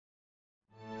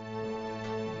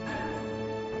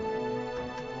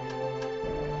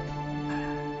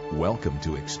Welcome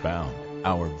to Expound,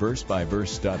 our verse-by-verse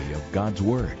study of God's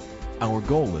Word. Our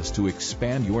goal is to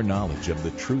expand your knowledge of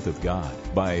the truth of God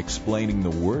by explaining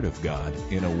the Word of God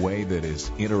in a way that is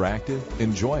interactive,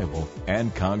 enjoyable,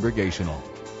 and congregational.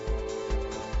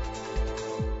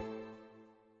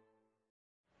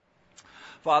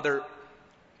 Father,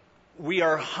 we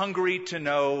are hungry to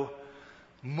know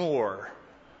more.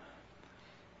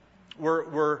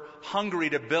 We're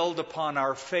hungry to build upon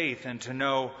our faith and to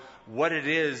know what it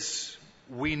is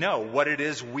we know, what it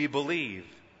is we believe.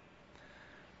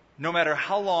 No matter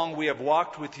how long we have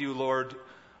walked with you, Lord,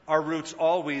 our roots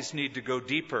always need to go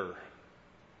deeper.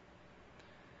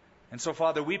 And so,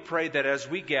 Father, we pray that as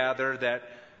we gather,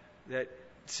 that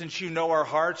since you know our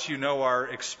hearts, you know our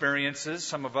experiences,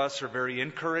 some of us are very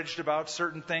encouraged about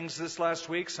certain things this last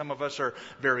week. Some of us are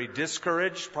very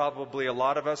discouraged. Probably a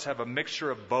lot of us have a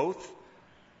mixture of both.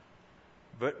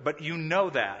 But you know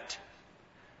that.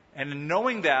 And in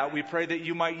knowing that, we pray that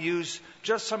you might use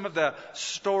just some of the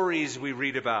stories we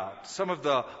read about, some of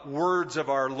the words of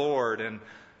our Lord, and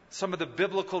some of the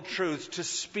biblical truths to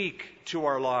speak to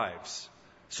our lives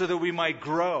so that we might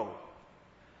grow.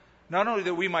 Not only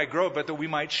that we might grow, but that we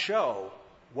might show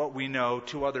what we know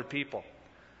to other people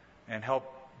and help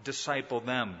disciple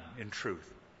them in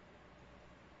truth.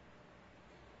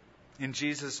 In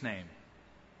Jesus' name,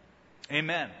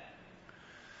 amen.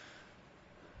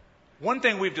 One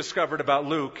thing we've discovered about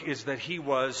Luke is that he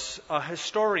was a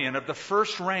historian of the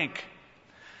first rank.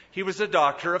 He was a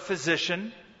doctor, a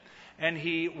physician, and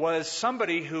he was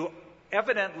somebody who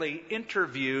evidently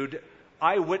interviewed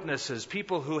eyewitnesses,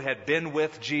 people who had been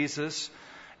with Jesus,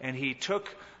 and he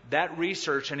took that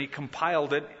research and he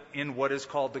compiled it in what is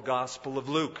called the Gospel of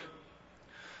Luke.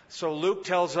 So Luke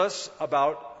tells us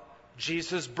about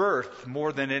Jesus' birth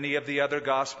more than any of the other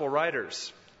gospel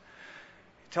writers.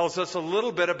 He tells us a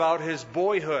little bit about his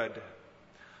boyhood,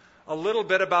 a little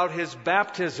bit about his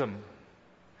baptism,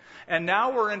 and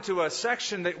now we're into a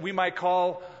section that we might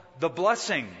call the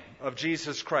blessing of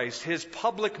Jesus Christ, his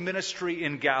public ministry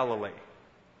in Galilee.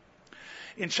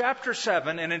 In chapter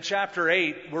 7 and in chapter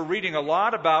 8, we're reading a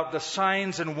lot about the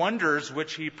signs and wonders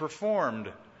which he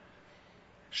performed,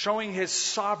 showing his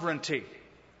sovereignty.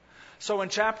 So in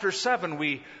chapter 7,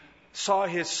 we saw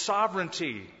his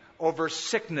sovereignty over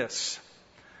sickness.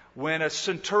 When a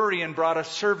centurion brought a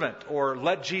servant or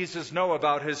let Jesus know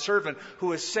about his servant who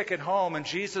was sick at home, and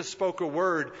Jesus spoke a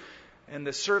word and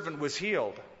the servant was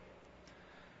healed.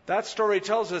 That story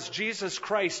tells us Jesus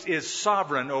Christ is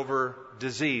sovereign over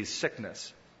disease,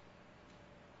 sickness.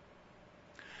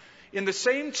 In the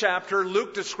same chapter,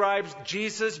 Luke describes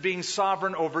Jesus being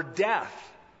sovereign over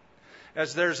death,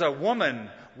 as there's a woman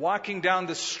walking down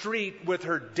the street with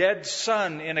her dead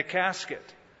son in a casket.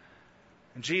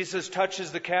 And Jesus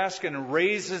touches the casket and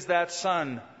raises that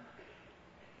son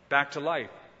back to life.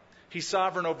 He's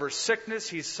sovereign over sickness.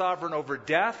 He's sovereign over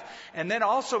death. And then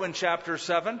also in chapter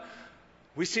 7,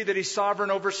 we see that he's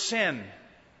sovereign over sin.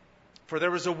 For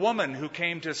there was a woman who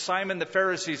came to Simon the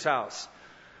Pharisee's house,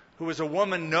 who was a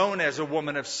woman known as a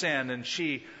woman of sin, and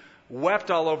she wept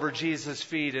all over Jesus'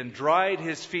 feet and dried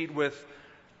his feet with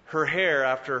her hair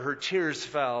after her tears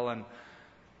fell. And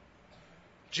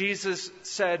Jesus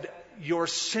said, "Your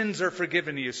sins are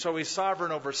forgiven you." So he's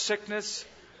sovereign over sickness,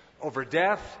 over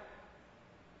death,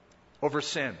 over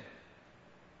sin.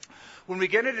 When we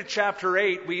get into chapter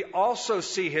 8, we also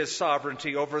see his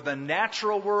sovereignty over the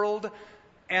natural world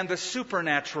and the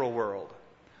supernatural world.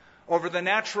 Over the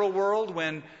natural world,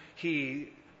 when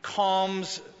he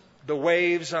calms the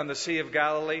waves on the Sea of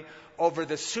Galilee. Over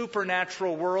the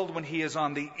supernatural world, when he is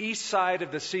on the east side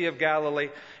of the Sea of Galilee,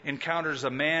 encounters a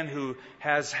man who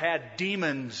has had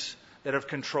demons that have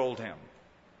controlled him.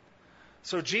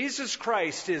 So Jesus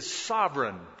Christ is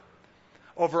sovereign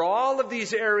over all of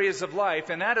these areas of life,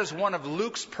 and that is one of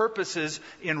Luke's purposes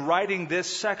in writing this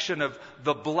section of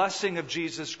the blessing of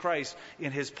Jesus Christ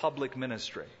in his public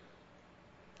ministry.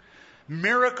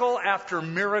 Miracle after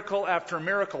miracle after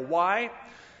miracle. Why?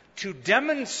 To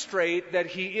demonstrate that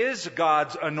he is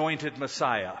God's anointed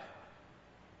Messiah.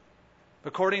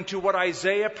 According to what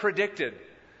Isaiah predicted,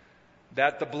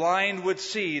 that the blind would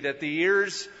see, that the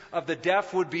ears of the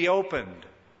deaf would be opened.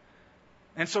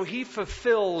 And so he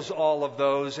fulfills all of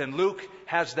those, and Luke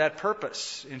has that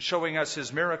purpose in showing us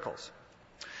his miracles.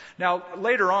 Now,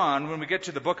 later on, when we get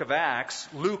to the book of Acts,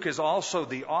 Luke is also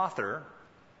the author,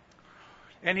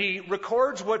 and he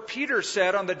records what Peter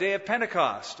said on the day of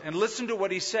Pentecost. And listen to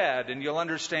what he said, and you'll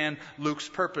understand Luke's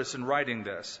purpose in writing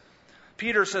this.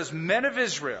 Peter says, "Men of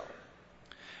Israel,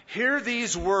 hear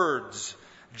these words.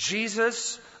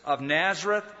 Jesus of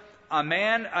Nazareth, a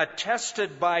man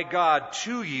attested by God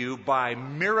to you by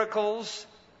miracles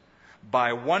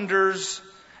by wonders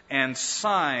and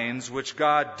signs which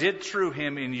God did through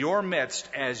him in your midst,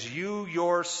 as you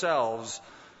yourselves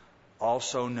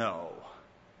also know.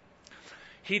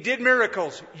 He did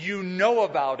miracles. You know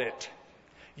about it.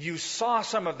 You saw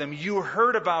some of them. You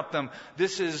heard about them.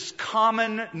 This is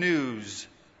common news.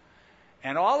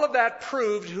 And all of that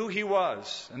proved who he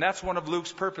was. And that's one of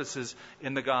Luke's purposes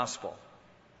in the gospel.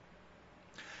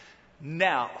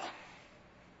 Now,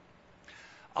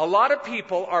 a lot of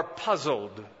people are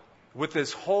puzzled with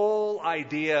this whole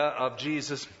idea of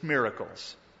Jesus'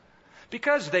 miracles.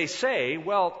 Because they say,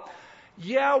 well,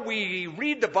 yeah, we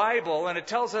read the Bible and it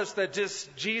tells us that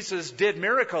Jesus did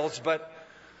miracles, but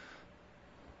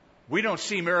we don't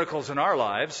see miracles in our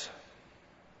lives.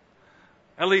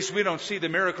 At least we don't see the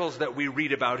miracles that we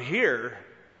read about here.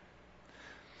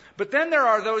 But then there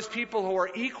are those people who are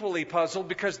equally puzzled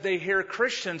because they hear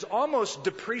Christians almost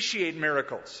depreciate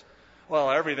miracles. Well,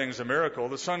 everything's a miracle.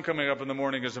 The sun coming up in the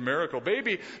morning is a miracle.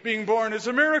 Baby being born is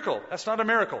a miracle. That's not a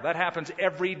miracle. That happens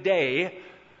every day.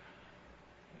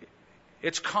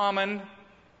 It's common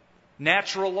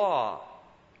natural law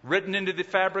written into the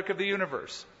fabric of the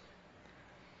universe.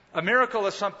 A miracle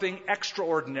is something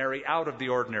extraordinary, out of the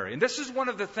ordinary. And this is one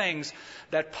of the things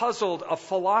that puzzled a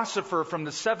philosopher from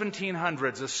the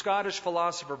 1700s, a Scottish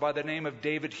philosopher by the name of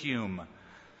David Hume.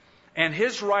 And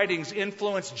his writings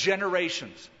influenced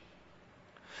generations.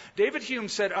 David Hume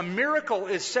said, a miracle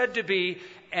is said to be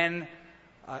an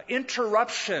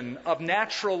interruption of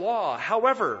natural law.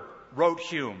 However, wrote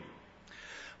Hume,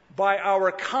 by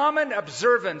our common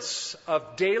observance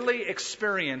of daily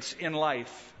experience in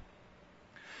life,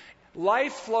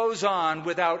 life flows on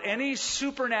without any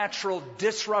supernatural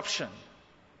disruption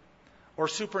or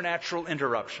supernatural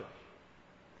interruption.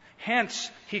 Hence,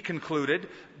 he concluded,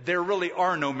 there really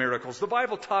are no miracles. The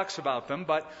Bible talks about them,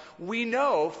 but we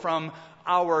know from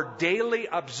our daily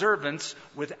observance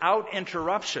without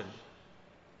interruption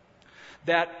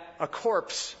that a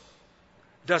corpse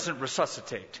doesn't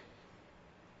resuscitate.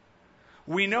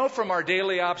 We know from our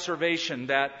daily observation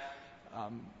that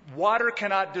water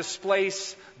cannot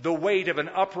displace the weight of an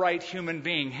upright human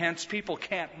being. Hence, people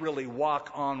can't really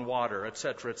walk on water,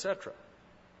 etc., etc.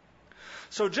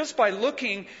 So just by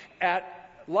looking at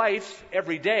life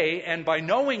every day and by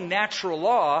knowing natural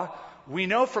law, we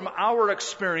know from our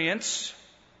experience,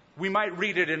 we might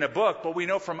read it in a book, but we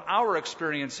know from our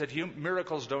experience that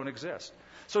miracles don't exist.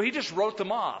 So he just wrote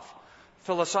them off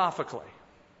philosophically.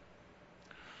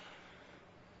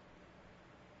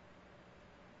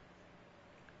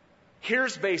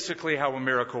 Here's basically how a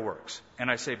miracle works.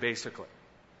 And I say basically.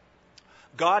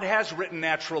 God has written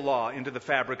natural law into the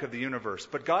fabric of the universe,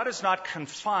 but God is not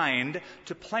confined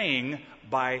to playing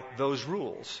by those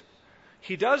rules.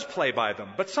 He does play by them,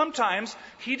 but sometimes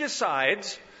he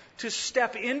decides to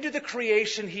step into the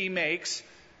creation he makes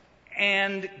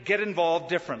and get involved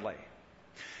differently.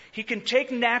 He can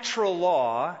take natural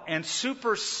law and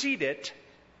supersede it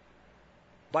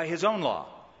by his own law.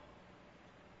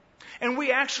 And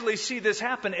we actually see this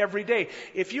happen every day.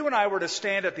 If you and I were to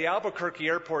stand at the Albuquerque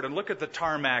airport and look at the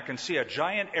tarmac and see a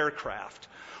giant aircraft,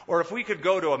 or if we could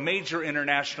go to a major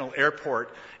international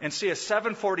airport and see a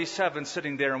 747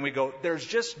 sitting there and we go, there's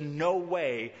just no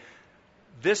way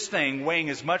this thing,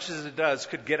 weighing as much as it does,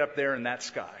 could get up there in that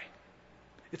sky.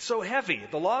 It's so heavy.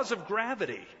 The laws of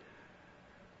gravity.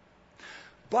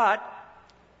 But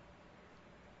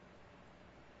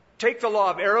take the law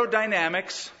of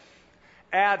aerodynamics,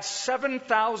 add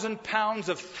 7,000 pounds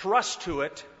of thrust to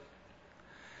it,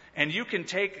 and you can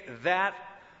take that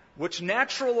which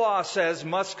natural law says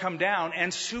must come down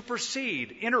and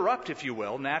supersede, interrupt, if you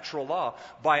will, natural law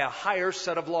by a higher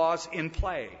set of laws in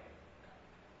play.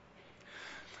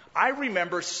 I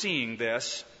remember seeing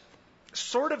this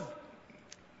sort of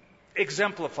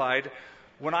exemplified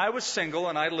when I was single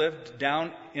and I lived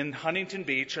down in Huntington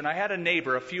Beach, and I had a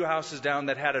neighbor a few houses down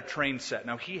that had a train set.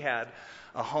 Now, he had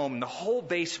a home, the whole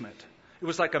basement, it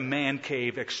was like a man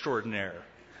cave extraordinaire.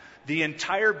 The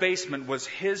entire basement was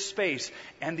his space,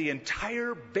 and the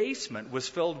entire basement was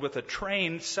filled with a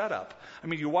train setup. I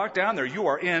mean, you walk down there, you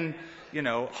are in,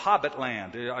 Hobbit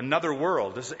land, another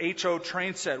world. This is HO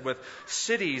train set with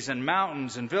cities and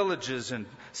mountains and villages and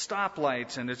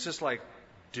stoplights, and it's just like,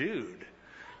 dude.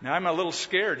 Now I'm a little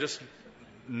scared just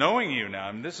knowing you now.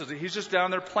 I mean, he's just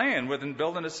down there playing with and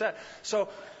building a set. So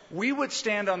we would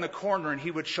stand on the corner and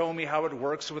he would show me how it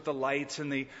works with the lights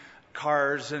and the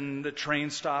cars and the train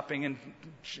stopping and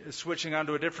switching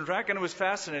onto a different track. And it was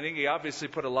fascinating. He obviously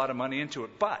put a lot of money into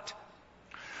it. But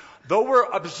though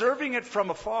we're observing it from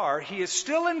afar, he is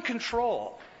still in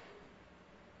control.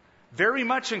 Very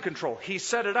much in control. He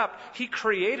set it up. He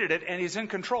created it and he's in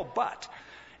control. But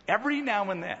every now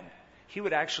and then, he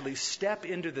would actually step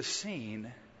into the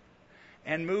scene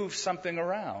and move something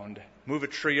around. Move a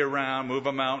tree around, move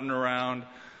a mountain around,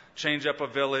 change up a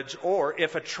village. Or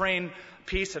if a train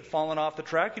piece had fallen off the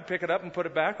track, he'd pick it up and put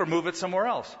it back or move it somewhere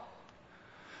else.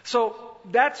 So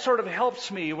that sort of helps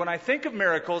me when I think of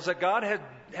miracles, that God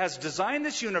has designed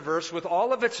this universe with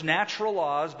all of its natural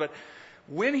laws, but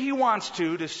when he wants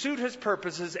to suit his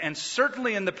purposes, and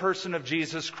certainly in the person of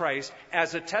Jesus Christ,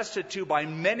 as attested to by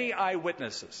many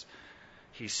eyewitnesses,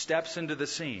 he steps into the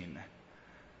scene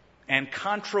and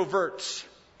controverts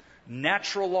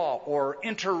natural law or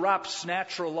interrupts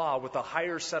natural law with a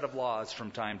higher set of laws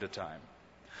from time to time.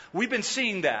 We've been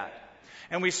seeing that.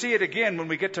 And we see it again when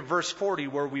we get to verse 40,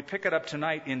 where we pick it up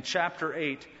tonight in chapter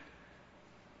 8.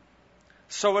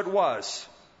 So it was,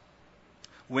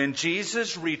 when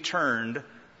Jesus returned,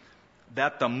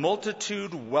 that the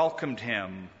multitude welcomed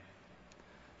him,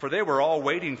 for they were all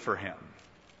waiting for him.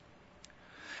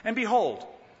 And behold,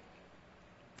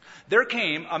 there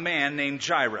came a man named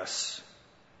Jairus,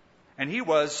 and he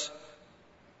was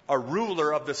a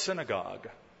ruler of the synagogue.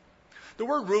 The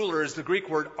word ruler is the Greek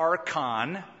word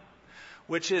archon,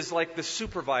 which is like the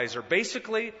supervisor.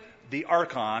 Basically, the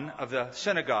archon of the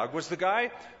synagogue was the guy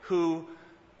who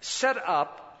set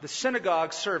up the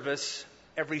synagogue service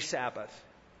every Sabbath.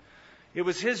 It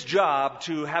was his job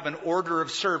to have an order of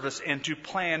service and to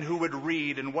plan who would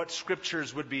read and what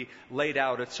scriptures would be laid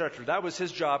out, etc. That was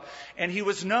his job, and he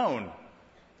was known.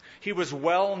 He was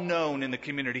well known in the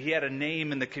community. He had a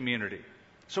name in the community,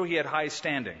 so he had high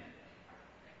standing.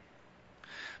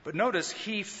 But notice,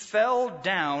 he fell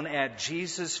down at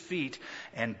Jesus' feet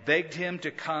and begged him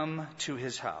to come to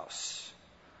his house.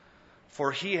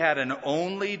 For he had an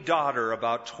only daughter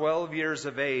about 12 years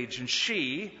of age, and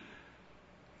she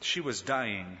was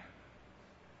dying.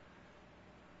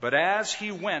 But as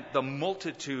he went, the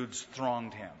multitudes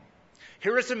thronged him.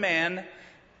 Here is a man,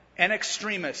 an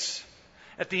extremist,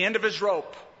 at the end of his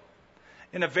rope,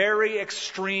 in a very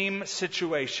extreme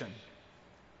situation.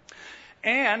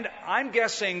 And I'm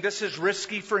guessing this is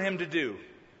risky for him to do.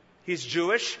 He's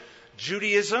Jewish.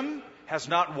 Judaism has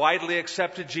not widely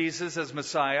accepted Jesus as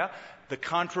Messiah. The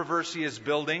controversy is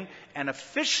building. And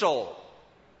official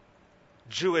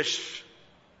Jewish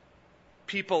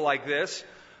people like this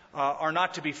are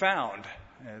not to be found.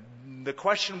 The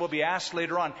question will be asked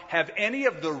later on, have any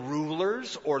of the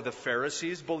rulers or the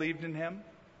Pharisees believed in him?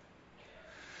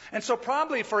 And so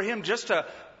probably for him just to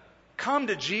come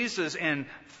to Jesus and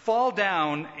fall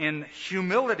down in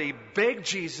humility, beg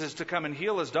Jesus to come and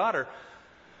heal his daughter,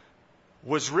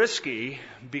 was risky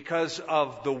because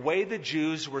of the way the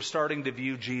Jews were starting to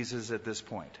view Jesus at this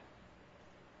point.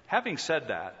 Having said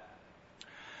that,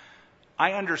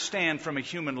 I understand from a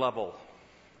human level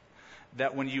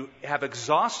that when you have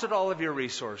exhausted all of your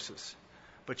resources,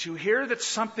 but you hear that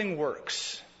something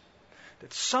works,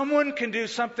 that someone can do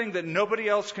something that nobody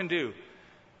else can do,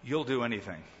 you'll do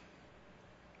anything.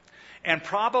 And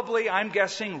probably, I'm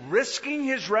guessing, risking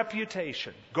his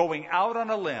reputation, going out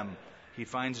on a limb, he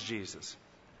finds Jesus.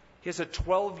 He has a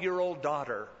 12-year-old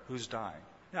daughter who's dying.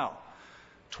 Now,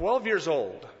 12 years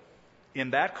old,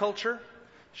 in that culture,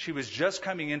 she was just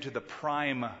coming into the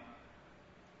prime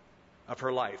of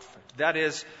her life. That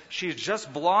is, she's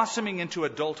just blossoming into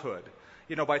adulthood.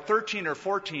 You know, by 13 or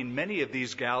 14, many of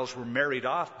these gals were married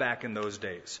off back in those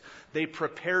days. They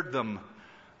prepared them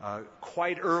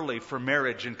quite early for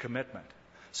marriage and commitment.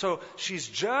 So she's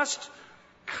just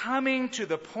coming to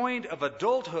the point of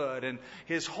adulthood, and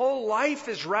his whole life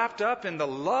is wrapped up in the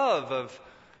love of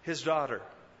his daughter.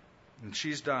 And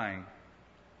she's dying.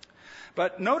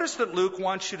 But notice that Luke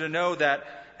wants you to know that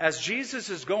as Jesus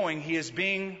is going, he is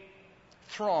being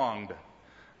thronged.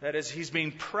 That is, he's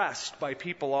being pressed by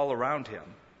people all around him.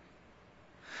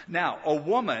 Now, a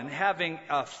woman having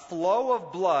a flow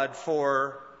of blood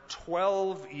for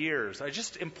 12 years. It's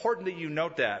just important that you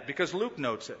note that, because Luke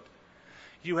notes it.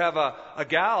 You have a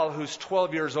gal who's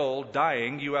 12 years old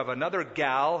dying. You have another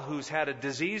gal who's had a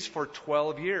disease for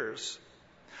 12 years.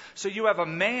 So you have a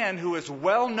man who is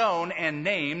well known and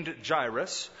named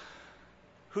Jairus,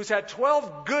 who's had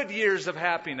 12 good years of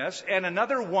happiness, and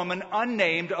another woman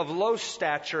unnamed of low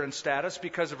stature and status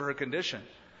because of her condition,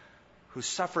 who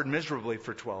suffered miserably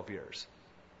for 12 years.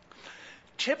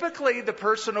 Typically, the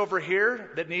person over here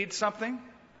that needs something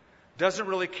doesn't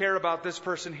really care about this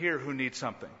person here who needs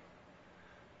something.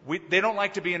 They don't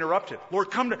like to be interrupted. Lord,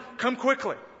 come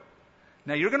quickly.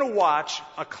 Now, you're going to watch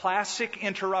a classic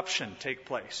interruption take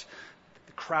place.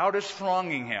 The crowd is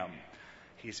thronging him.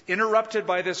 He's interrupted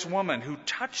by this woman who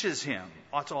touches him.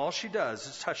 That's all she does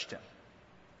is touch him.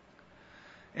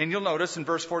 And you'll notice in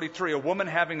verse 43, a woman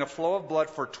having a flow of blood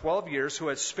for 12 years who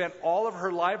had spent all of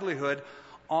her livelihood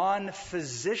on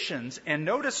physicians. And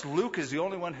notice Luke is the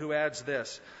only one who adds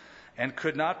this, and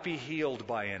could not be healed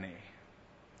by any.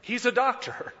 He's a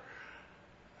doctor.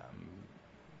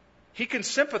 He can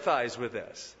sympathize with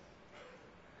this.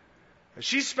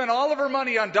 She spent all of her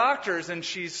money on doctors and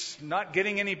she's not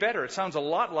getting any better. It sounds a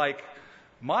lot like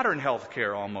modern health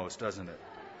care almost, doesn't it?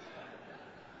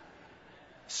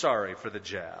 Sorry for the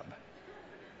jab.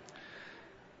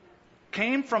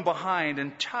 Came from behind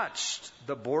and touched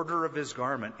the border of his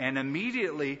garment, and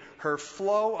immediately her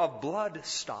flow of blood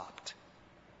stopped.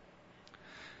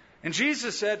 And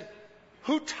Jesus said,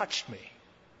 "Who touched me?"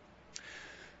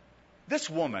 This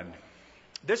woman,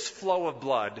 this flow of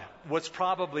blood was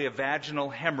probably a vaginal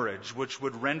hemorrhage, which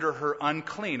would render her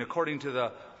unclean according to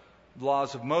the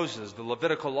laws of Moses, the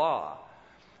Levitical law.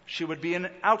 She would be an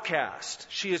outcast.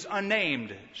 She is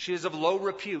unnamed. She is of low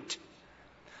repute.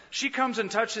 She comes and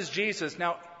touches Jesus.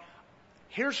 Now,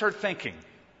 here's her thinking.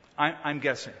 I'm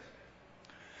guessing.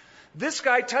 This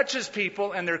guy touches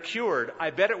people and they're cured. I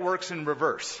bet it works in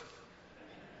reverse.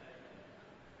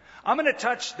 I'm going to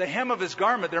touch the hem of his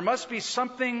garment. There must be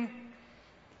something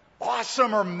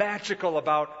awesome or magical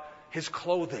about his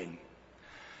clothing.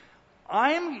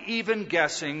 I'm even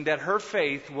guessing that her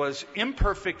faith was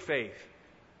imperfect faith,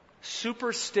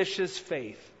 superstitious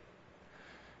faith.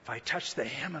 If I touch the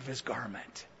hem of his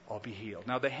garment, I'll be healed.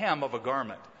 Now, the hem of a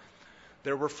garment.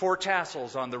 There were 4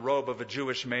 tassels on the robe of a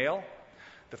Jewish male.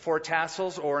 The 4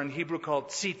 tassels, or in Hebrew called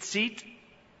tzitzit.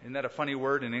 Isn't that a funny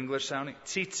word in English sounding?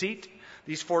 Tzitzit.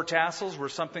 These 4 tassels were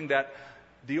something that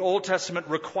the Old Testament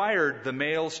required the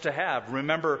males to have.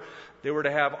 Remember, they were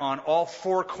to have on all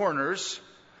 4 corners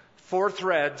 4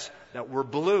 threads that were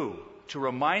blue to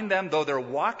remind them, though they're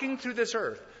walking through this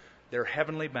earth, they're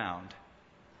heavenly bound.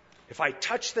 If I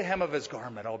touch the hem of his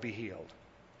garment, I'll be healed.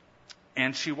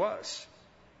 And she was.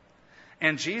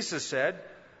 And Jesus said,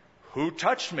 "Who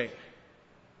touched me?"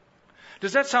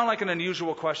 Does that sound like an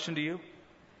unusual question to you?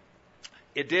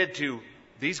 It did to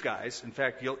these guys. In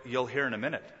fact, you'll hear in a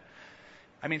minute.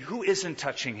 I mean, who isn't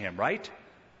touching him, right?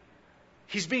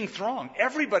 He's being thronged.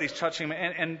 Everybody's touching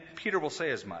him, and Peter will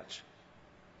say as much.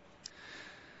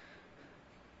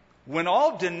 When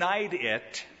all denied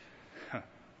it,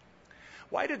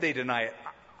 why did they deny it?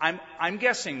 I'm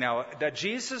guessing now that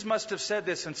Jesus must have said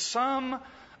this in some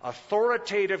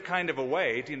authoritative kind of a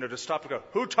way, to stop and go,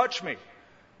 "Who touched me?"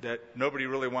 That nobody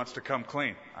really wants to come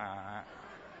clean.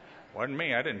 Wasn't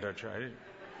me. I didn't touch her.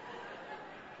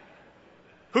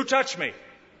 Who touched me?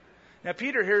 Now,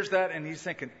 Peter hears that and he's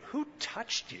thinking, who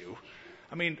touched you?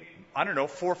 I mean, I don't know,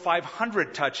 400 or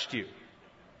 500 touched you.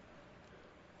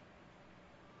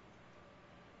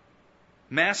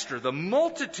 Master, the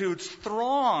multitudes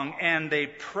throng and they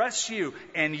press you,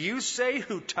 and you say,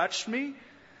 "Who touched me?"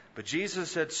 But Jesus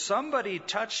said, "Somebody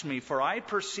touched me, for I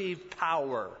perceive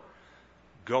power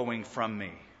going from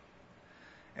me."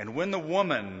 And when the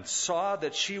woman saw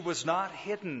that she was not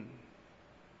hidden,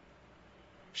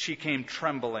 she came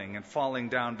trembling and falling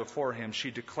down before him.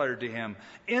 She declared to him,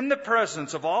 in the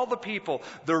presence of all the people,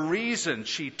 the reason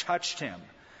she touched him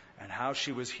and how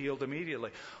she was healed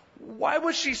immediately. Why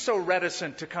was she so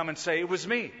reticent to come and say, "It was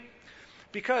me"?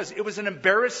 Because it was an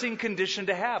embarrassing condition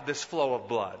to have, this flow of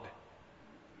blood.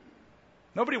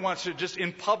 Nobody wants to just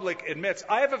in public admit,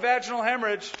 "I have a vaginal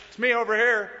hemorrhage. It's me over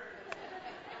here."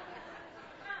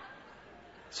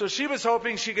 So she was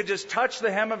hoping she could just touch the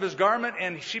hem of his garment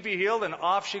and she'd be healed, and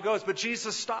off she goes. But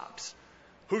Jesus stops.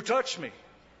 "Who touched me?"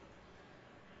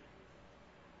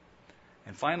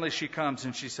 And finally she comes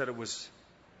and she said, it was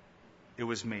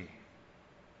me.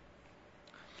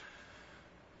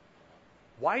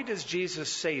 Why does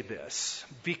Jesus say this?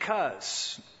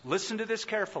 Because, listen to this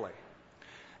carefully,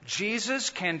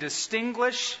 Jesus can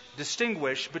distinguish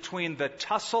between the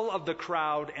tussle of the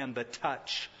crowd and the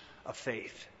touch of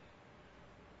faith.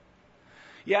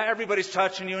 Yeah, everybody's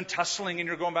touching you and tussling and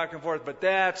you're going back and forth, but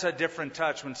that's a different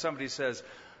touch when somebody says,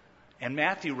 and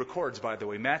Matthew records, by the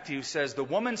way, Matthew says, the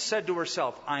woman said to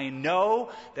herself, "I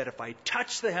know that if I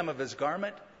touch the hem of his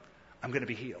garment, I'm going to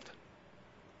be healed."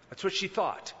 That's what she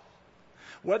thought.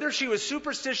 Whether she was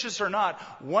superstitious or not,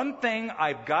 one thing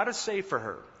I've got to say for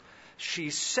her, she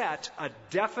set a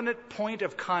definite point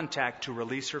of contact to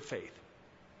release her faith.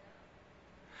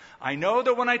 I know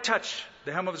that when I touch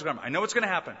the hem of his garment, I know what's going to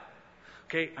happen.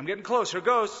 Okay, I'm getting close. Here it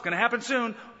goes. It's going to happen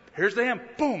soon. Here's the hem.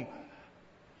 Boom.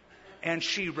 And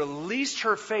she released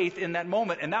her faith in that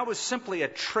moment. And that was simply a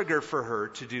trigger for her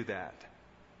to do that.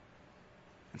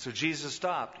 And so Jesus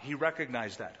stopped. He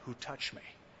recognized that. "Who touched me?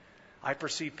 I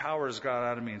perceive power has gone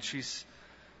out of me." And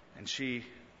she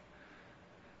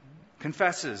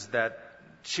confesses that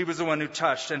she was the one who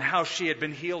touched and how she had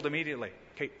been healed immediately.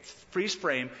 Okay, freeze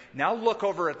frame. Now look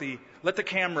over let the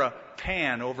camera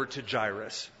pan over to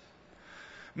Jairus.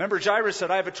 Remember, Jairus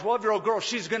said, I have a 12-year-old girl.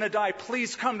 She's going to die.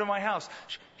 Please come to my house.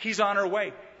 He's on her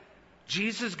way.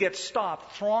 Jesus gets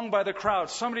stopped, thronged by the crowd.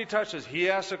 Somebody touches. He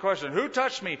asks a question, who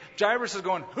touched me? Jairus is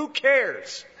going, who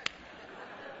cares?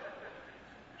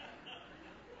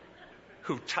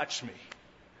 Who touched me?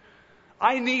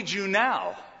 I need you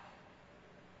now.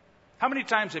 How many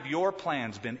times have your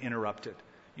plans been interrupted?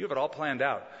 You have it all planned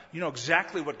out. You know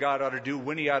exactly what God ought to do,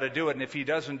 when He ought to do it, and if He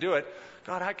doesn't do it,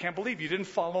 God, I can't believe you didn't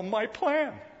follow my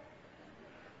plan.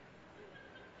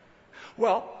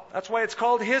 Well, that's why it's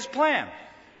called His plan.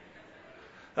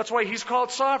 That's why He's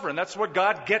called sovereign. That's what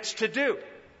God gets to do.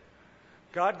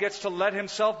 God gets to let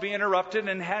Himself be interrupted,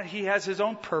 and He has His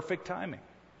own perfect timing.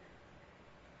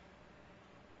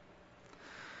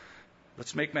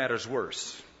 Let's make matters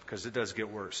worse, because it does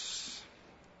get worse.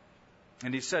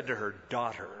 And He said to her,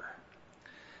 daughter,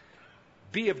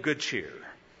 be of good cheer.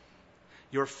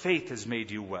 Your faith has made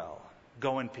you well.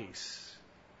 Go in peace.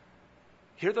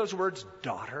 Hear those words,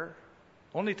 daughter?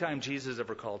 Only time Jesus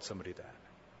ever called somebody that.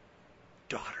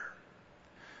 Daughter.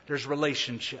 There's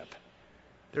relationship.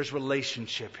 There's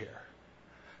relationship here.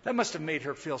 That must have made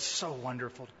her feel so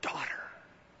wonderful. Daughter.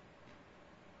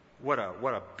 What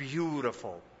a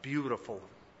beautiful, beautiful.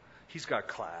 He's got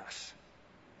class.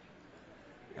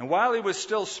 And while he was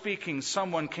still speaking,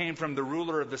 someone came from the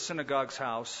ruler of the synagogue's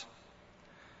house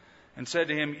and said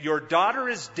to him, your daughter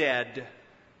is dead.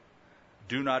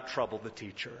 Do not trouble the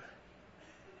teacher.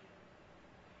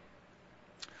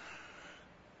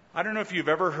 I don't know if you've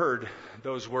ever heard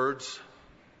those words.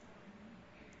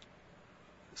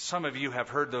 Some of you have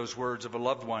heard those words of a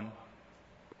loved one,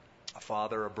 a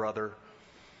father, a brother,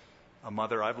 a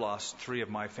mother. I've lost 3 of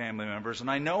my family members, and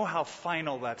I know how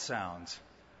final that sounds.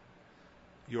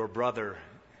 Your brother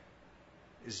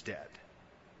is dead.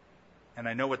 And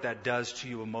I know what that does to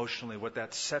you emotionally, what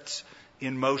that sets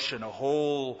in motion, a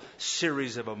whole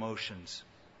series of emotions.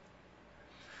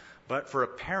 But for a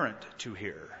parent to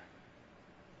hear,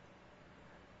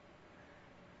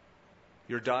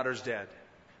 your daughter's dead,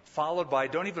 followed by,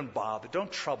 don't even bother,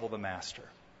 don't trouble the master.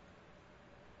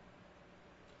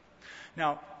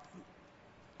 Now,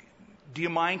 do you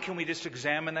mind, can we just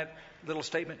examine that little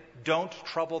statement? Don't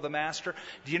trouble the master.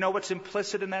 Do you know what's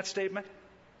implicit in that statement?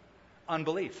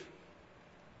 Unbelief.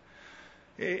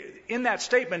 In that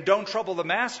statement, don't trouble the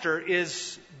master,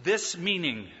 is this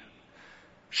meaning.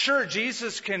 Sure,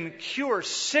 Jesus can cure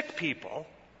sick people,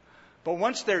 but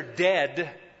once they're dead,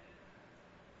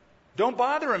 don't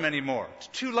bother him anymore. It's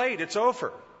too late. It's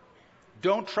over.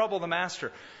 Don't trouble the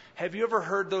master. Have you ever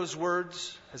heard those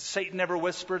words? Has Satan ever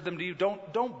whispered them to you?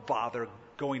 Don't bother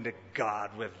going to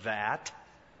God with that.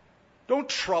 Don't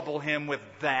trouble him with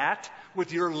that,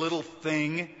 with your little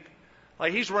thing.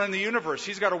 Like he's running the universe.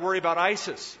 He's got to worry about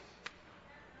ISIS.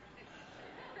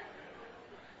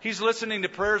 He's listening to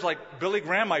prayers like Billy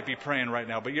Graham might be praying right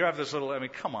now, but you have this little,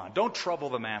 come on. Don't trouble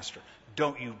the master.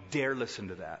 Don't you dare listen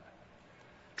to that.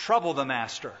 Trouble the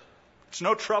master. It's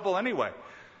no trouble anyway.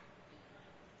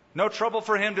 No trouble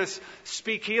for him to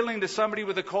speak healing to somebody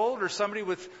with a cold or somebody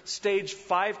with stage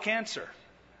 5 cancer.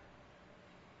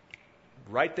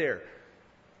 Right there.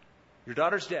 Your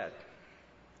daughter's dead.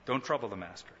 Don't trouble the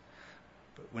master.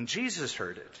 But when Jesus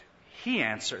heard it, he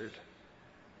answered,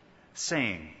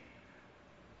 saying,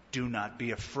 do not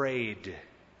be afraid.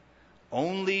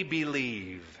 Only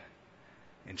believe,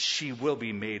 and she will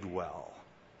be made well.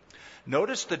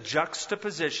 Notice the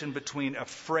juxtaposition between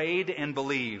afraid and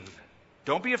believe.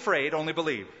 Don't be afraid, only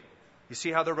believe. You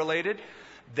see how they're related?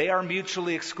 They are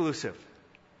mutually exclusive.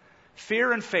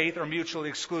 Fear and faith are mutually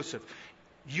exclusive.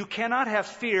 You cannot have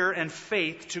fear and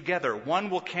faith together. One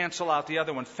will cancel out the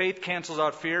other one. Faith cancels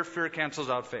out fear. Fear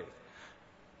cancels out faith.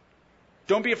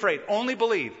 Don't be afraid. Only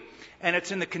believe. And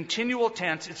it's in the continual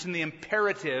tense. It's in the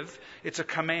imperative. It's a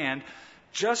command.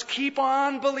 Just keep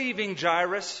on believing,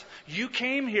 Jairus. You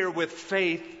came here with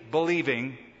faith,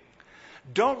 believing.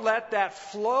 Don't let that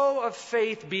flow of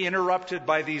faith be interrupted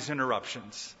by these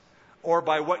interruptions or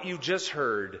by what you just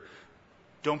heard.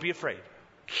 Don't be afraid.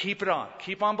 Keep it on.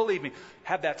 Keep on believing.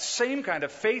 Have that same kind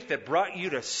of faith that brought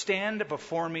you to stand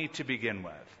before me to begin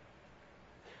with.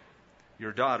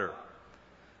 Your daughter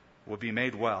will be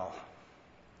made well.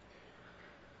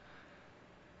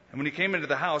 And when he came into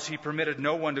the house, he permitted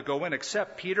no one to go in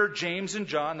except Peter, James, and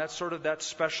John. That's sort of that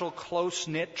special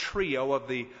close-knit trio of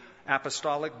the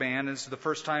apostolic band. This is the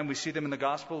first time we see them in the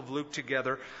Gospel of Luke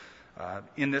together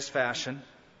in this fashion.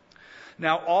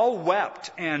 Now all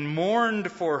wept and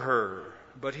mourned for her.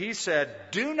 But he said,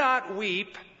 do not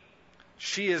weep.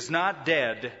 She is not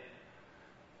dead,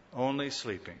 only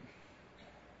sleeping.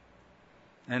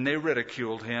 And they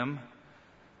ridiculed him,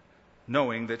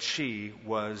 knowing that she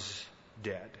was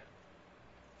dead.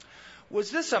 Was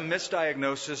this a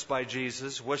misdiagnosis by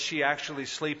Jesus? Was she actually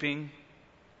sleeping?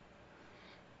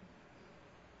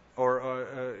 Or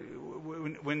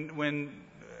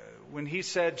when he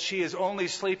said she is only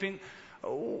sleeping,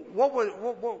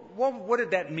 what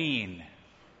did that mean?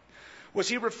 Was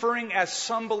he referring, as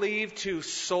some believe, to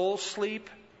soul sleep?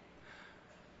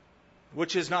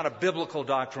 Which is not a biblical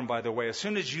doctrine, by the way. As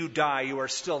soon as you die, you are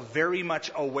still very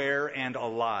much aware and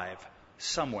alive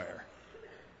somewhere.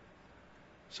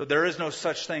 So there is no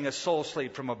such thing as soul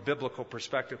sleep from a biblical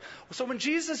perspective. So when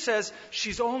Jesus says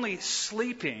she's only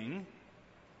sleeping,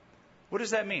 what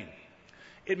does that mean?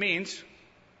 It means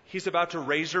he's about to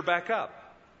raise her back up.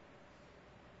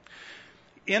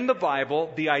 In the Bible,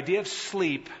 the idea of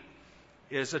sleep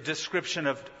is a description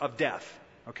of death.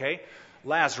 Okay?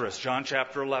 Lazarus, John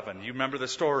chapter 11. You remember the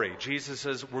story. Jesus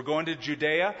says, we're going to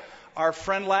Judea. Our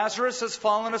friend Lazarus has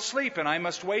fallen asleep and I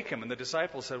must wake him. And the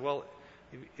disciples said, well,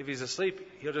 if he's asleep,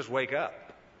 he'll just wake up.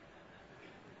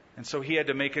 And so he had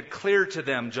to make it clear to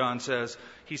them, John says.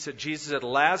 Jesus said,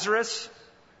 Lazarus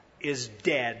is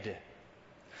dead.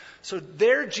 So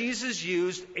there Jesus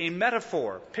used a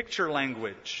metaphor, picture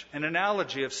language, an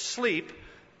analogy of sleep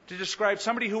to describe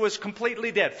somebody who was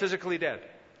completely dead, physically dead.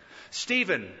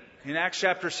 Stephen, in Acts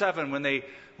chapter 7, when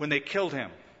they killed him,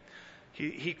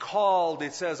 he called,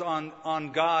 it says,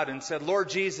 on God and said, Lord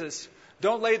Jesus,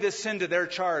 don't lay this sin to their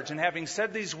charge. And having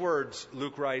said these words,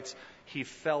 Luke writes, he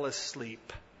fell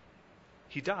asleep.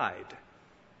 He died.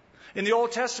 In the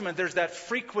Old Testament, there's that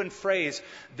frequent phrase,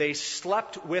 they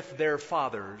slept with their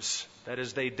fathers. That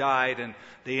is, they died and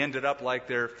they ended up like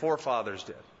their forefathers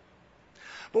did.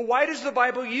 But why does the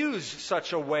Bible use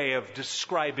such a way of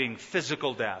describing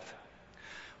physical death?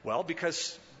 Well,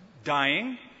 because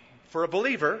dying, for a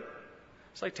believer,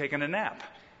 it's like taking a nap.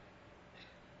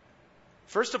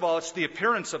 First of all, it's the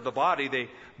appearance of the body. They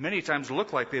many times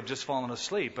look like they've just fallen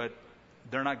asleep, but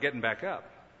they're not getting back up.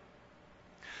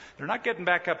 They're not getting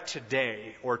back up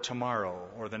today or tomorrow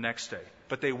or the next day,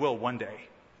 but they will one day.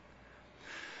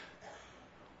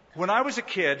 When I was a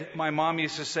kid, my mom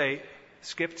used to say,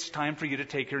 Skip, it's time for you to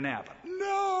take your nap.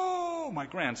 No! My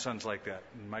grandson's like that.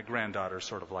 And my granddaughter's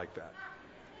sort of like that.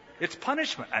 It's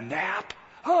punishment. A nap?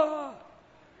 Ah!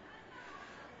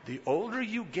 The older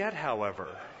you get, however,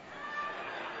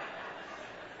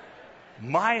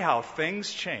 my, how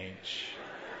things change.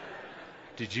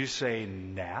 Did you say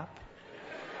nap?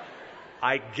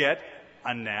 I get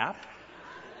a nap?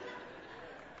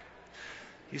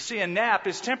 You see, a nap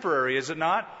is temporary, is it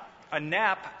not? A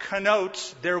nap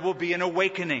connotes there will be an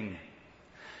awakening.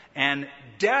 And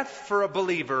death for a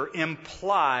believer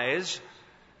implies,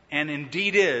 and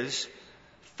indeed is,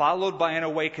 followed by an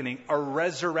awakening, a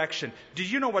resurrection. Do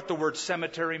you know what the word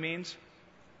cemetery means?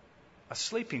 A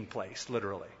sleeping place,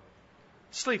 literally.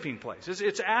 Sleeping place.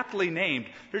 It's aptly named.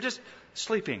 They're just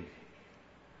sleeping.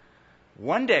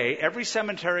 One day, every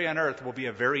cemetery on earth will be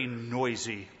a very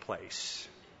noisy place.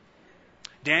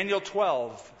 Daniel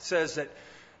 12 says that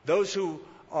those who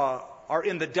are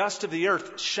in the dust of the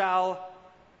earth shall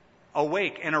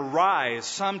awake and arise,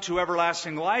 some to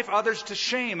everlasting life, others to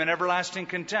shame and everlasting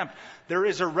contempt. There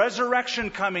is a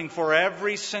resurrection coming for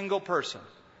every single person.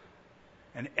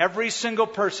 And every single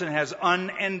person has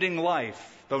unending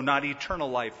life, though not eternal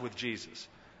life with Jesus.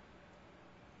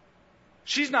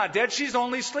 She's not dead, she's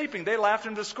only sleeping. They laughed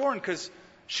him to scorn because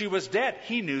she was dead.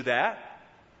 He knew that.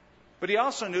 But he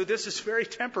also knew this is very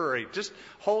temporary. Just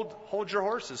hold your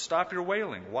horses, stop your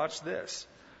wailing, watch this.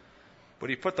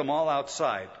 But he put them all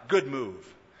outside. Good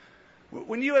move.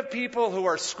 When you have people who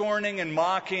are scorning and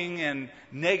mocking and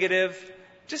negative,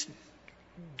 just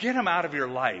get them out of your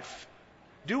life.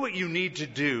 Do what you need to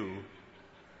do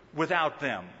without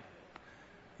them.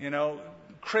 You know,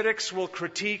 critics will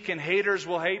critique and haters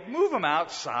will hate. Move them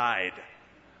outside.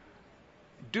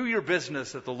 Do your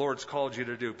business that the Lord's called you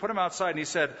to do. Put them outside. And he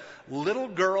said, little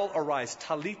girl, arise.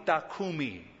 Talitha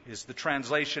kumi is the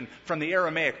translation from the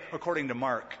Aramaic according to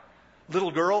Mark.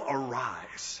 Little girl,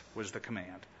 arise was the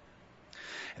command.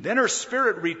 And then her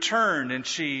spirit returned and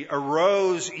she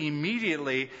arose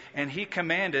immediately, and he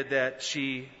commanded that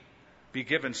she be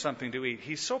given something to eat.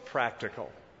 He's so practical.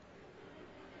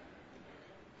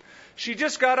 She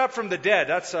just got up from the dead.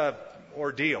 That's an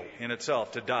ordeal in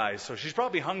itself to die. So she's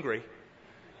probably hungry.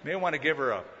 You may want to give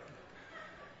her a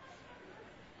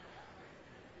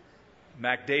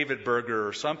McDavid burger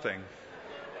or something.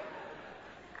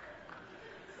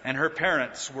 And her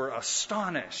parents were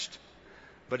astonished.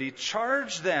 But he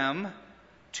charged them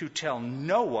to tell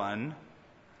no one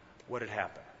what had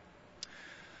happened.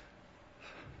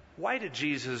 Why did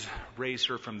Jesus raise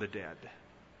her from the dead?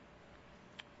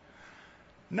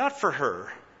 Not for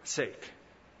her sake,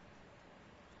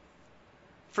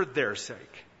 for their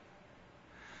sake.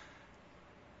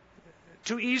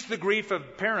 To ease the grief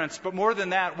of parents, but more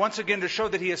than that, once again to show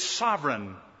that He is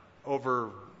sovereign over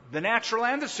the natural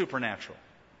and the supernatural.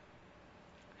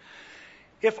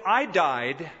 If I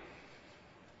died,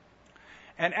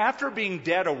 and after being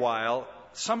dead a while,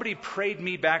 somebody prayed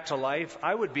me back to life,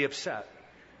 I would be upset.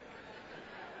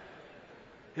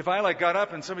 If I got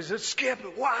up and somebody said,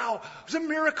 Skip, wow, it was a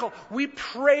miracle. We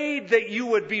prayed that you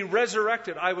would be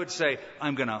resurrected. I would say,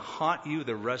 I'm going to haunt you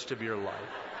the rest of your life.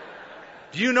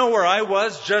 Do you know where I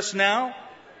was just now?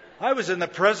 I was in the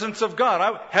presence of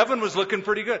God. Heaven was looking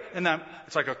pretty good. And then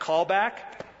it's like a callback.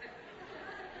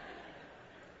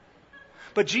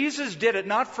 But Jesus did it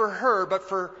not for her, but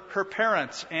for her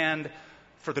parents and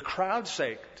for the crowd's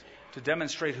sake, to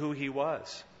demonstrate who He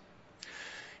was.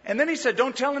 And then He said,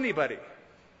 don't tell anybody.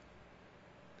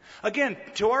 Again,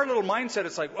 to our little mindset,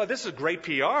 it's like, well, this is great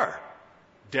PR.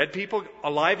 Dead people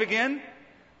alive again?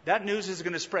 That news is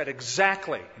going to spread.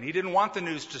 Exactly. And He didn't want the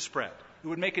news to spread. It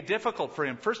would make it difficult for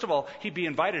Him. First of all, He'd be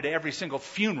invited to every single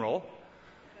funeral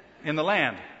in the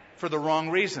land for the wrong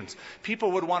reasons.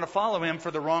 People would want to follow Him for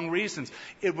the wrong reasons.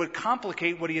 It would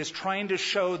complicate what He is trying to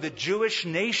show the Jewish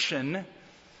nation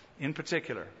in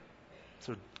particular.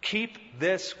 So keep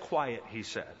this quiet, He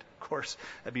said. Of course,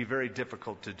 that'd be very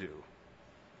difficult to do.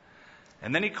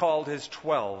 And then He called His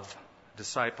 12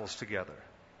 disciples together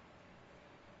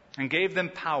and gave them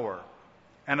power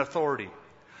and authority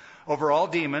over all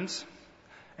demons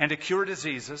and to cure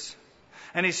diseases.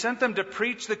 And He sent them to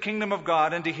preach the kingdom of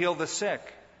God and to heal the sick.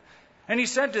 And He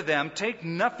said to them, take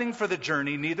nothing for the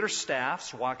journey, neither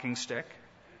staffs, walking stick,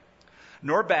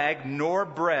 nor bag, nor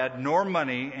bread, nor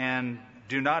money, and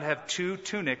do not have 2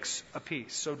 tunics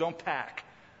apiece. So don't pack.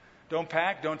 Don't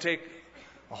pack. Don't take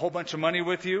a whole bunch of money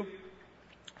with you.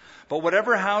 But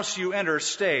whatever house you enter,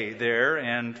 stay there,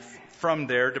 and from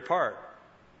there depart.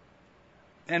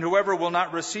 And whoever will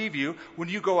not receive you, when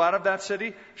you go out of that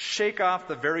city, shake off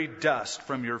the very dust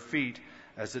from your feet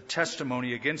as a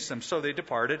testimony against them. So they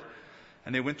departed,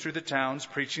 and they went through the towns,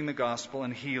 preaching the gospel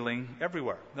and healing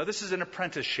everywhere. Now this is an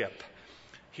apprenticeship.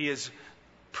 He is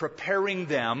preparing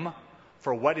them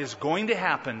for what is going to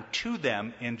happen to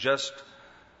them in just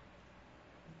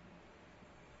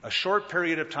a short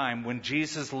period of time when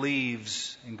Jesus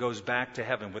leaves and goes back to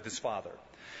heaven with His Father,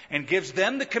 and gives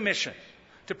them the commission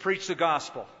to preach the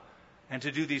gospel and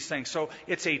to do these things. So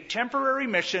it's a temporary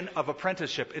mission of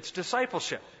apprenticeship. It's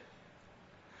discipleship.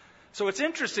 So it's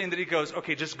interesting that He goes,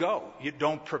 okay, just go. You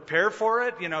don't prepare for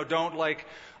it. Don't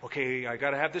okay, I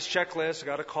got to have this checklist. I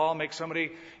got to call, make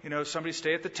somebody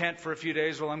stay at the tent for a few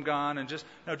days while I'm gone, and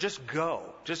just go.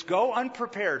 Just go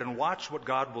unprepared and watch what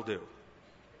God will do.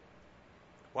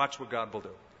 Watch what God will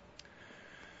do.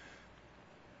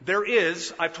 There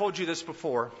is, I've told you this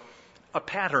before, a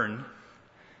pattern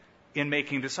in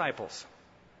making disciples.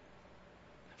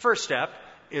 First step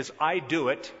is I do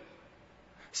it.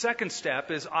 Second step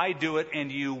is I do it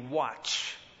and you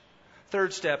watch.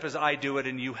 Third step is I do it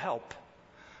and you help.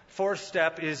 Fourth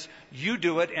step is you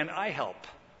do it and I help.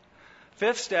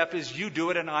 Fifth step is you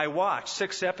do it and I watch.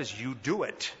 Sixth step is you do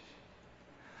it.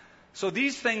 So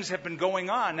these things have been going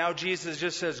on. Now Jesus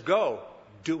just says, go,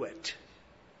 do it.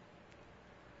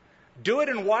 Do it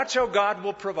and watch how God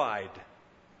will provide.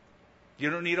 You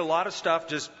don't need a lot of stuff.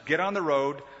 Just get on the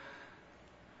road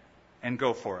and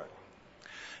go for it.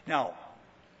 Now,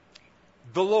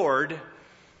 the Lord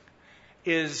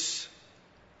is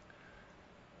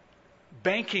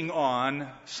banking on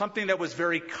something that was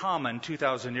very common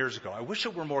 2,000 years ago. I wish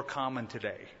it were more common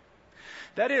today.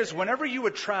 That is, whenever you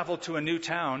would travel to a new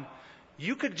town,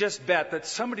 you could just bet that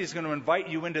somebody's going to invite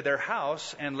you into their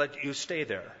house and let you stay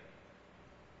there.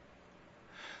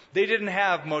 They didn't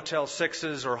have Motel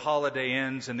 6s or Holiday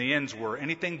Inns, and the inns were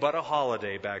anything but a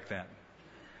holiday back then.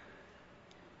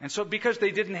 And so because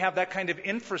they didn't have that kind of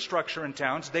infrastructure in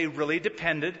towns, they really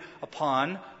depended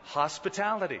upon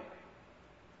hospitality.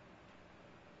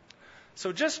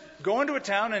 So just go into a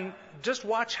town and just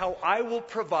watch how I will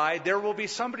provide. There will be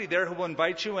somebody there who will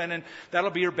invite you in, and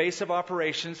that'll be your base of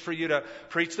operations for you to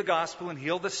preach the gospel and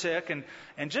heal the sick.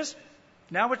 And just,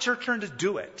 now it's your turn to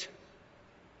do it.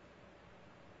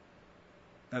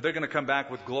 Now they're going to come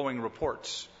back with glowing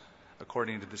reports,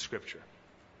 according to the Scripture.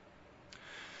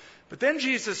 But then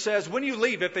Jesus says, when you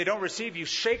leave, if they don't receive you,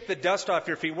 shake the dust off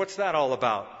your feet. What's that all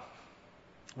about?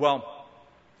 Well,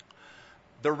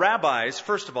 The rabbis,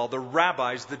 first of all,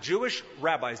 the Jewish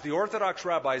rabbis, the Orthodox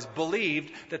rabbis,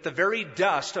 believed that the very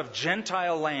dust of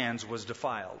Gentile lands was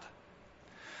defiled.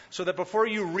 So that before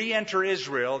you re-enter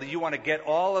Israel, you want to get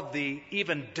all of the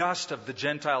even dust of the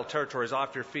Gentile territories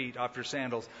off your feet, off your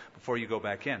sandals, before you go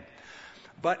back in.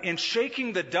 But in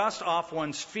shaking the dust off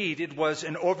one's feet, it was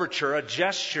an overture, a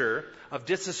gesture of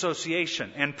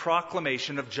disassociation and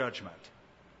proclamation of judgment.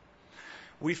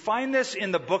 We find this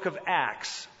in the book of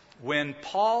Acts, when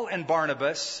Paul and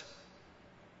Barnabas,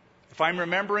 if I'm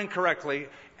remembering correctly,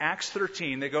 Acts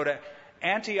 13, they go to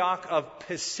Antioch of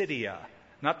Pisidia.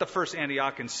 Not the first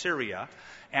Antioch in Syria,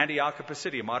 Antioch of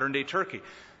Pisidia, modern-day Turkey.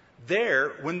 There,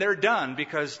 when they're done,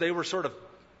 because they were sort of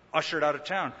ushered out of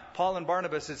town, Paul and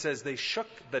Barnabas, it says, they shook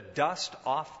the dust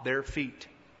off their feet.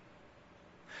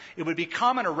 It would be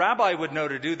common, a rabbi would know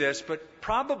to do this, but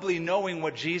probably knowing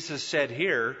what Jesus said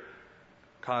here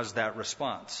caused that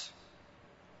response.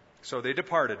 So they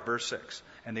departed, verse 6,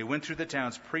 and they went through the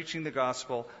towns preaching the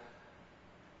gospel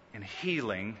and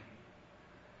healing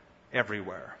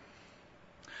everywhere.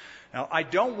 Now, I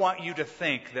don't want you to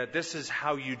think that this is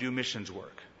how you do missions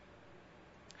work.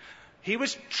 He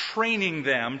was training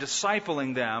them,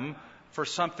 discipling them for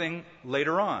something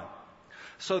later on.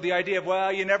 So the idea of,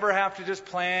 well, you never have to just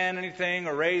plan anything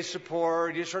or raise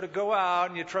support. You sort of go out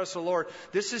and you trust the Lord.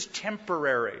 This is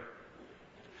temporary.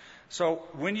 So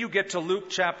when you get to Luke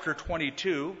chapter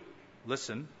 22,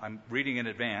 listen, I'm reading in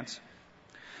advance.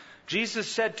 Jesus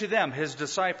said to them, his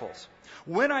disciples,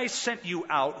 when I sent you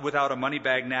out without a money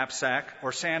bag, knapsack,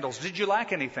 or sandals, did you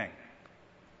lack anything?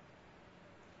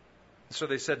 So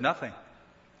they said nothing.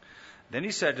 Then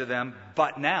he said to them,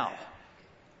 but now,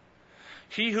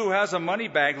 he who has a money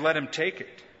bag, let him take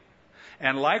it,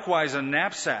 and likewise a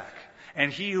knapsack.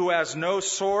 And he who has no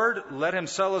sword, let him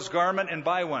sell his garment and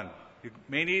buy one.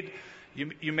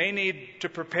 You may need to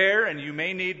prepare, and you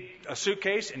may need a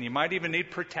suitcase, and you might even need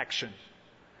protection,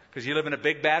 because you live in a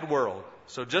big, bad world.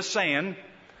 So just saying,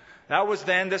 that was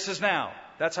then, this is now.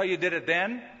 That's how you did it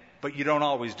then, but you don't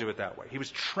always do it that way. He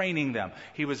was training them.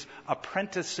 He was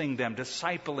apprenticing them,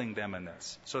 discipling them in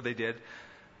this. So they did.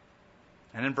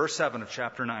 And in verse 7 of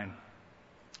chapter 9,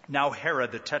 now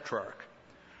Herod the Tetrarch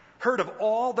heard of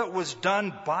all that was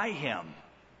done by him.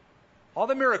 All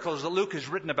the miracles that Luke has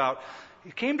written about,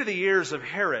 it came to the ears of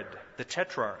Herod the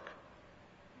Tetrarch.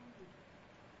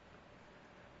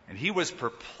 And he was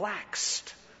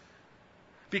perplexed,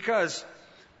 because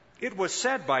it was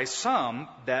said by some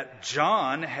that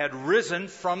John had risen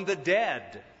from the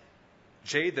dead.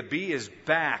 The bee is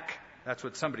back. That's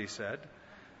what somebody said.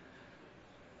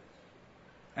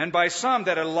 And by some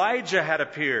that Elijah had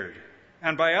appeared.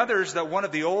 And by others that one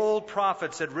of the old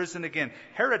prophets had risen again.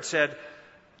 Herod said,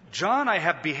 John I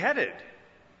have beheaded.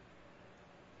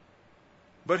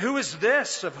 But who is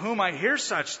this of whom I hear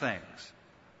such things?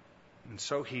 And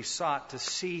so he sought to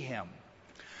see him.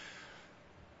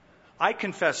 I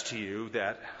confess to you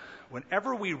that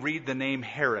whenever we read the name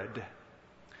Herod,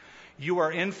 you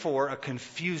are in for a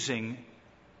confusing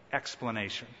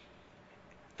explanation.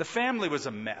 The family was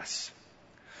a mess.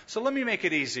 So let me make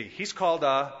it easy. He's called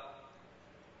a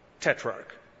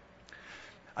tetrarch.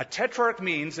 A tetrarch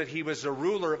means that he was a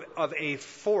ruler of a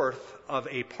fourth of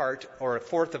a part, or a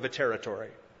fourth of a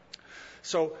territory.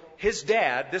 So his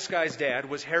dad, this guy's dad,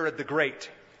 was Herod the Great.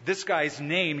 This guy's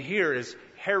name here is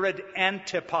Herod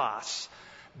Antipas,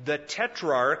 the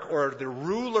tetrarch, or the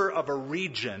ruler of a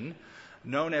region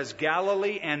known as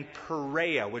Galilee and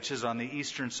Perea, which is on the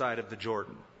eastern side of the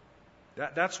Jordan.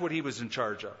 That's what he was in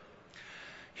charge of.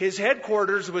 His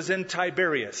headquarters was in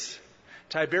Tiberias.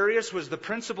 Tiberias was the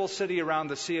principal city around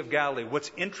the Sea of Galilee. What's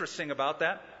interesting about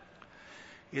that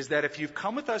is that if you've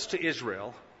come with us to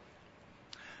Israel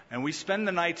and we spend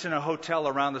the nights in a hotel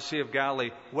around the Sea of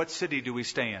Galilee, what city do we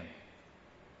stay in?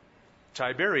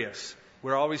 Tiberias.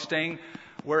 We're always staying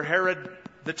where Herod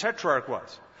the Tetrarch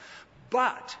was.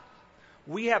 But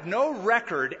we have no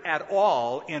record at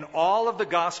all in all of the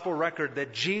gospel record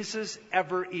that Jesus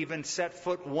ever even set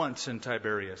foot once in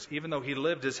Tiberias, even though he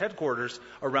lived his headquarters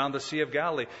around the Sea of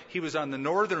Galilee. He was on the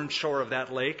northern shore of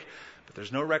that lake, but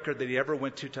there's no record that he ever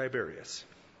went to Tiberias.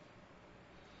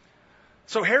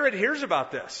 So Herod hears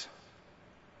about this.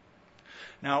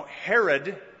 Now,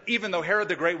 Herod, even though Herod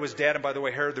the Great was dead, and by the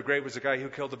way, Herod the Great was the guy who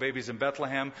killed the babies in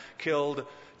Bethlehem, killed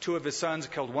 2 of his sons,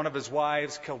 killed 1 of his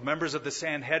wives, killed members of the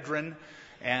Sanhedrin,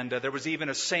 and there was even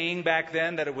a saying back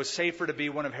then that it was safer to be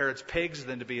one of Herod's pigs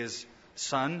than to be his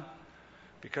son.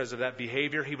 Because of that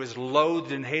behavior, he was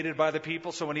loathed and hated by the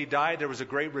people, so when he died, there was a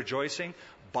great rejoicing.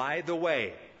 By the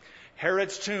way,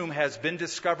 Herod's tomb has been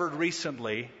discovered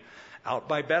recently, out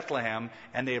by Bethlehem,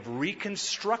 and they have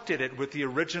reconstructed it with the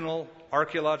original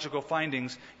archaeological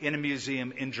findings in a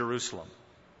museum in Jerusalem.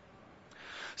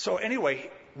 So anyway,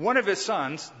 one of his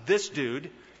sons, this dude,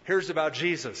 hears about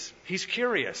Jesus. He's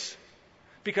curious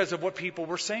because of what people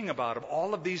were saying about him,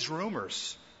 all of these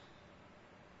rumors.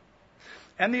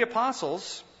 And the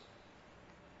apostles,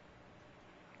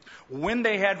 when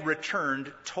they had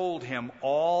returned, told him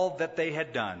all that they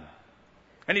had done.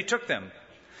 And he took them.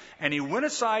 And he went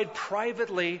aside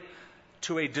privately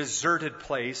to a deserted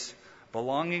place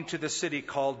belonging to the city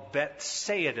called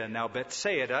Bethsaida. Now,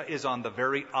 Bethsaida is on the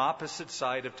very opposite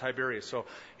side of Tiberias. So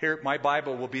here, my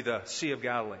Bible will be the Sea of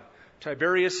Galilee.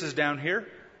 Tiberias is down here.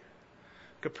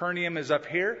 Capernaum is up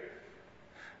here.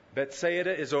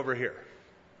 Bethsaida is over here.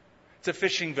 It's a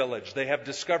fishing village. They have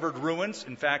discovered ruins.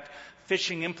 In fact,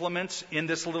 fishing implements in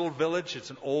this little village. It's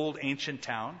an old, ancient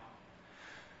town.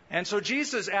 And so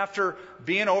Jesus, after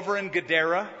being over in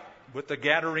Gadara with the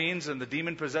Gadarenes and the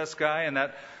demon-possessed guy and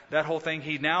that whole thing,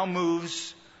 he now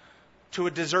moves to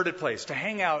a deserted place to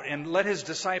hang out and let his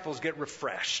disciples get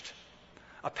refreshed.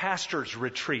 A pastor's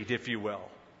retreat, if you will.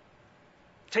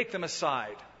 Take them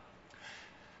aside.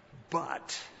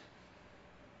 But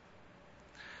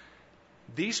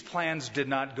these plans did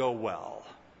not go well.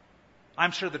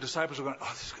 I'm sure the disciples were going, oh,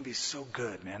 this is going to be so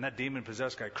good, man. That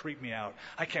demon-possessed guy creeped me out.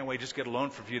 I can't wait just get alone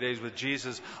for a few days with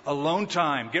Jesus. Alone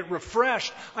time. Get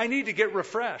refreshed. I need to get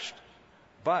refreshed.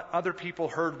 But other people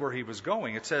heard where he was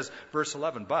going. It says, verse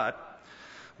 11, but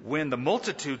when the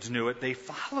multitudes knew it, they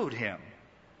followed him.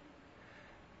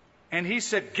 And he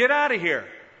said, get out of here.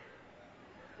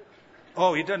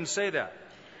 Oh, he doesn't say that.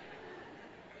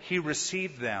 He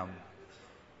received them.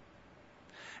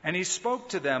 And he spoke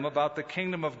to them about the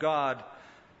kingdom of God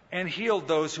and healed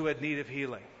those who had need of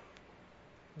healing.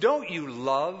 Don't you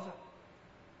love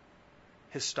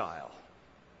his style?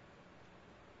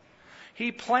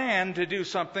 He planned to do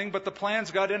something, but the plans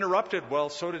got interrupted. Well,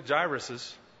 so did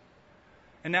Jairus's.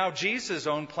 And now Jesus'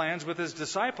 own plans with his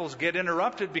disciples get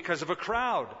interrupted because of a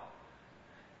crowd.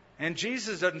 And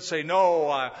Jesus doesn't say,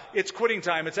 no, it's quitting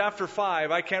time. It's after 5.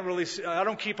 I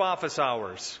don't keep office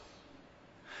hours.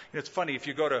 It's funny, if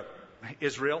you go to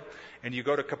Israel and you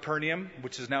go to Capernaum,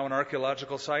 which is now an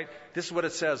archaeological site, this is what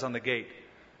it says on the gate.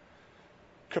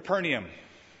 Capernaum,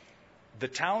 the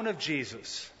town of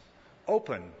Jesus,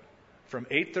 open from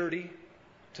 8:30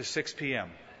 to 6 p.m.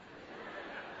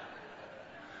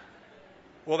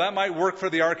 Well, that might work for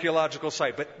the archaeological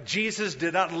site, but Jesus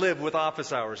did not live with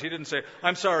office hours. He didn't say,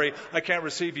 I'm sorry, I can't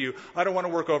receive you. I don't want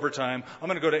to work overtime. I'm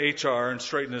going to go to HR and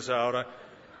straighten this out.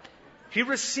 He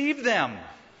received them.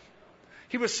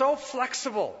 He was so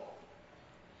flexible.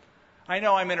 I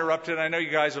know I'm interrupted. I know you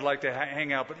guys would like to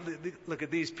hang out, but look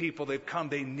at these people. They've come.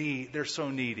 They're so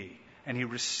needy. And he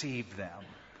received them.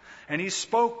 And he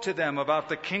spoke to them about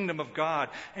the kingdom of God.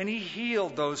 And he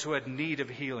healed those who had need of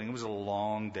healing. It was a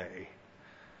long day.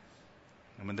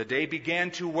 And when the day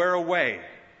began to wear away,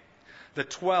 the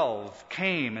 12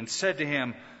 came and said to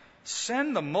him,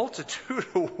 send the multitude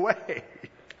away,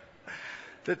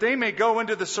 that they may go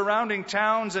into the surrounding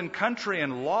towns and country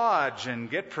and lodge and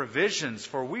get provisions,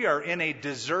 for we are in a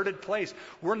deserted place.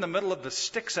 We're in the middle of the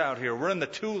sticks out here. We're in the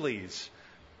Tules.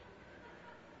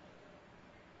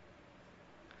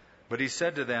 But he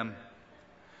said to them,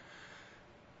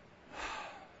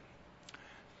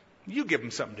 you give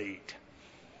them something to eat.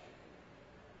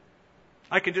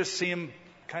 I can just see him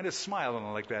kind of smiling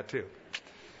like that too.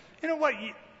 You know what?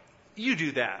 You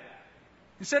do that.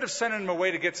 Instead of sending them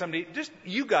away to get something to eat, just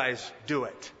you guys do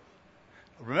it.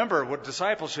 Remember what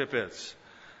discipleship is.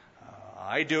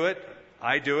 I do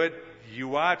it, you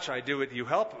watch, I do it, you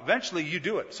help. Eventually you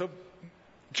do it. So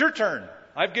it's your turn.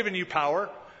 I've given you power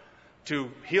to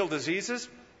heal diseases.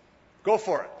 Go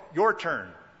for it. Your turn.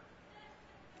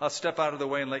 I'll step out of the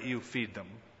way and let you feed them.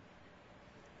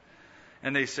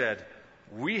 And they said,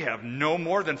 we have no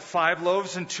more than 5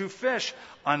 loaves and 2 fish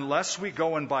unless we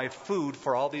go and buy food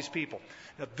for all these people.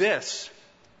 Now this,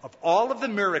 of all of the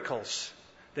miracles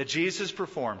that Jesus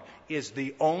performed, is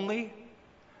the only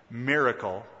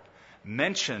miracle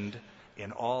mentioned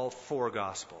in all 4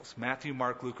 Gospels. Matthew,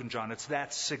 Mark, Luke, and John. It's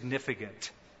that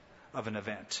significant of an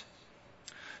event.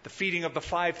 The feeding of the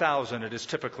 5,000, it is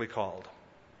typically called.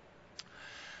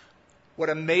 What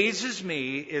amazes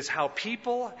me is how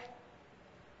people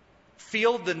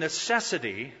feel the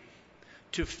necessity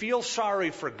to feel sorry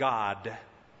for God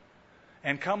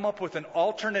and come up with an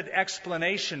alternate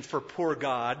explanation for poor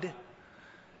God.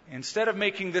 Instead of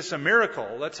making this a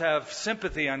miracle, let's have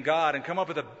sympathy on God and come up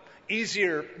with an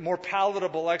easier, more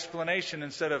palatable explanation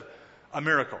instead of a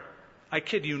miracle. I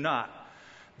kid you not.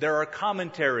 There are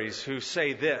commentaries who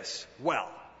say this, well,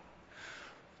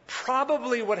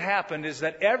 Probably what happened is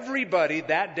that everybody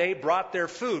that day brought their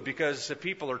food, because if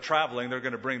people are traveling, they're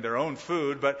going to bring their own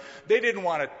food, but they didn't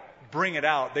want to bring it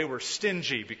out. They were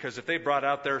stingy, because if they brought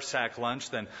out their sack lunch,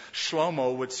 then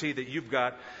Shlomo would see that you've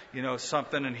got,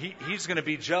 something, and he's going to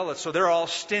be jealous. So they're all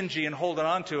stingy and holding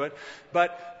on to it.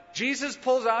 But Jesus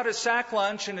pulls out his sack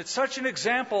lunch, and it's such an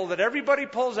example that everybody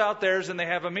pulls out theirs and they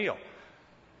have a meal.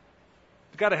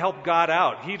 You've got to help God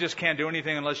out. He just can't do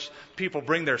anything unless people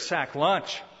bring their sack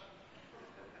lunch.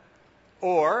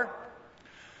 Or,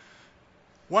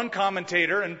 one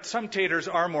commentator, and some taters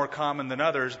are more common than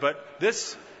others, but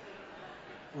this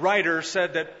writer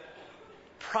said that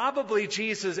probably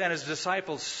Jesus and his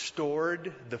disciples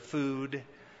stored the food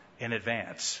in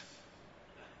advance.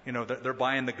 They're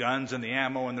buying the guns and the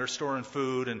ammo, and they're storing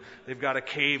food, and they've got a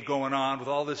cave going on with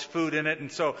all this food in it.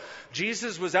 And so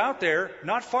Jesus was out there,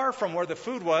 not far from where the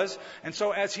food was. And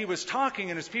so as he was talking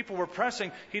and as people were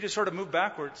pressing, he just sort of moved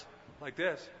backwards like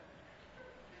this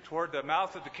toward the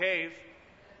mouth of the cave.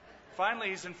 Finally,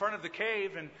 he's in front of the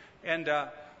cave, and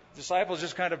disciples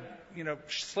just kind of,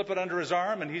 slip it under his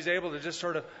arm, and he's able to just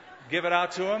sort of give it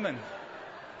out to him, and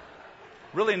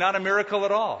really not a miracle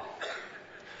at all.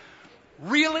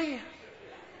 Really?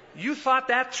 You thought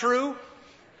that through?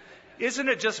 Isn't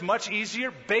it just much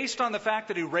easier, based on the fact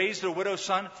that he raised a widow's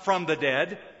son from the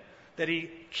dead, that he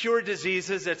cured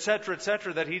diseases, etc.,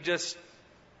 that he just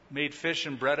made fish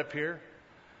and bread appear?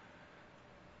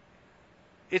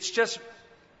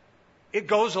 It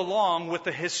goes along with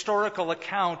the historical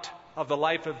account of the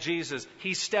life of Jesus.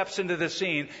 He steps into the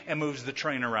scene and moves the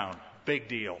train around. Big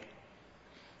deal.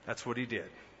 That's what he did.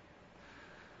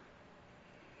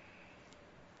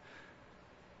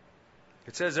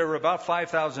 It says there were about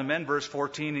 5,000 men, verse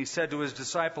 14. He said to his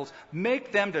disciples,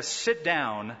 make them to sit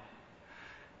down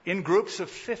in groups of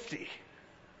 50.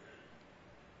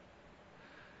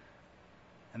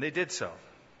 And they did so.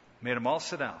 Made them all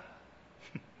sit down.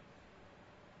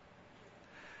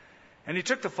 And he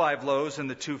took the 5 loaves and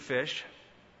the 2 fish,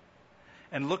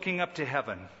 and looking up to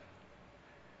heaven.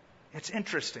 It's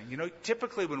interesting.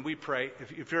 Typically when we pray,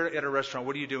 if you're at a restaurant,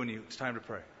 what do you do when it's time to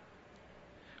pray?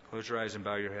 Close your eyes and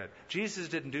bow your head. Jesus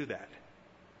didn't do that.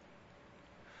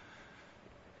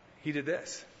 He did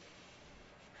this.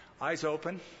 Eyes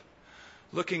open,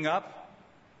 looking up,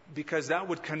 because that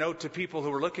would connote to people who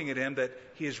were looking at him that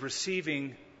he is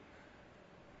receiving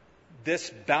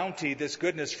this bounty, this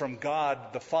goodness from God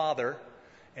the Father,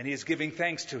 and he is giving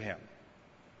thanks to him.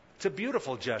 It's a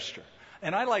beautiful gesture.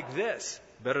 And I like this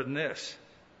better than this.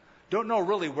 Don't know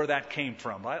really where that came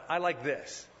from. I like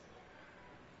this.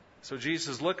 So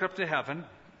Jesus looked up to heaven,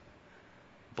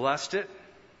 blessed it,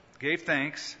 gave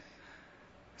thanks,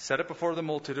 set it before the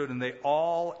multitude, and they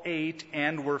all ate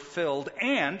and were filled.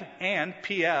 And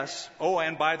P.S.,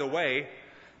 and by the way,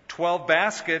 12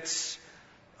 baskets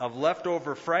of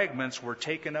leftover fragments were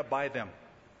taken up by them.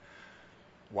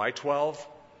 Why 12?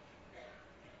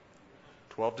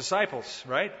 12 disciples,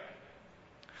 right?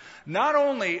 Not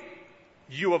only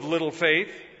you of little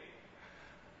faith,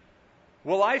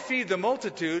 will I feed the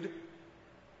multitude,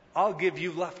 I'll give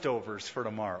you leftovers for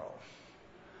tomorrow.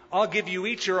 I'll give you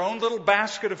each your own little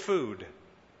basket of food.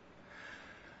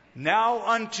 Now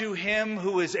unto him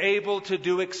who is able to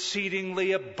do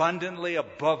exceedingly abundantly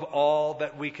above all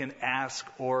that we can ask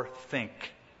or think.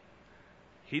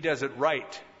 He does it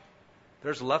right.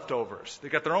 There's leftovers. They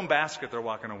got their own basket they're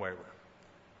walking away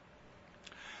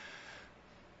with.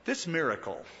 This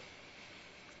miracle,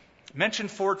 mentioned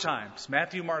 4 times,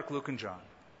 Matthew, Mark, Luke, and John.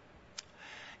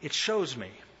 It shows me,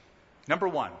 number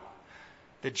 1,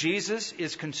 that Jesus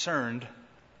is concerned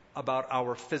about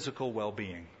our physical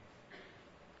well-being.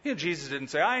 Jesus didn't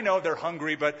say, I know they're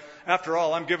hungry, but after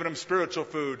all, I'm giving them spiritual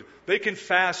food. They can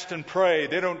fast and pray.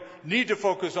 They don't need to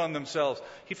focus on themselves.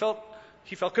 He felt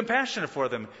compassionate for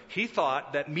them. He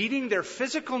thought that meeting their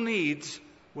physical needs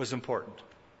was important.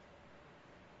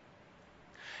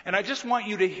 And I just want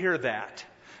you to hear that.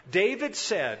 David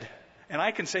said, and I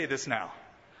can say this now.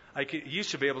 I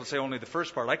used to be able to say only the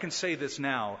first part. I can say this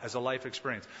now as a life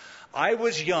experience. I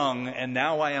was young and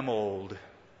now I am old.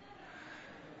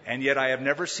 And yet I have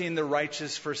never seen the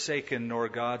righteous forsaken, nor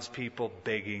God's people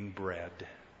begging bread.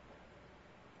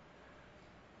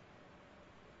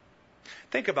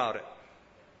 Think about it.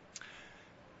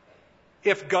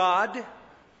 If God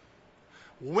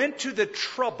went to the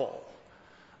trouble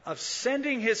of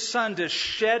sending his son to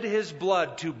shed his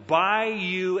blood to buy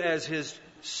you as his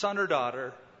son or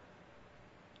daughter,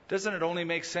 doesn't it only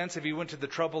make sense if he went to the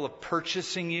trouble of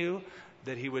purchasing you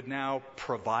that he would now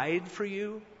provide for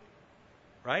you?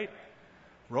 Right?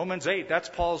 Romans 8, that's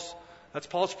Paul's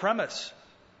premise.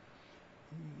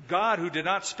 God who did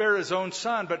not spare his own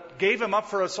Son, but gave him up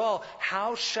for us all,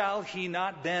 how shall he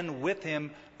not then with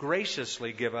him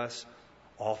graciously give us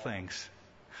all things?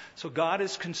 So God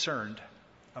is concerned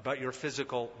about your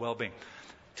physical well-being.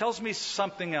 Tells me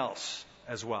something else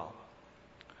as well.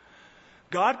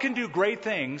 God can do great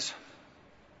things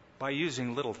by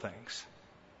using little things.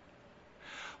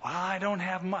 Well, I don't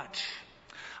have much.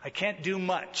 I can't do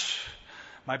much.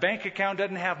 My bank account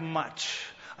doesn't have much.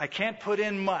 I can't put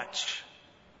in much.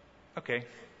 Okay,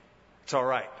 it's all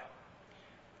right.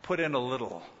 Put in a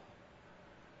little.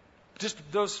 Just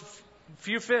those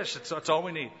few fish, that's all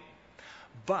we need.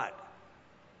 But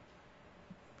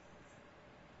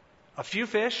a few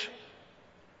fish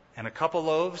and a couple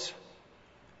loaves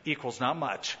equals not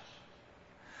much.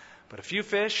 But a few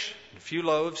fish and a few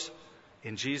loaves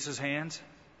in Jesus' hands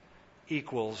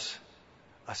equals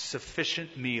a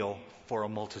sufficient meal for a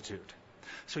multitude.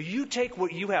 So you take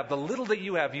what you have, the little that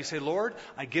you have, you say, Lord,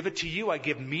 I give it to you, I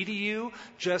give me to you.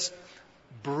 Just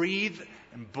breathe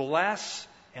and bless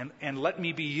and let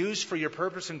me be used for your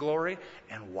purpose and glory,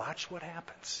 and watch what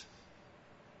happens.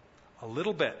 A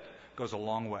little bit goes a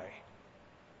long way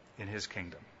in his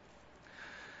kingdom.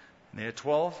 And they had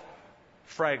 12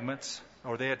 fragments,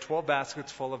 or they had 12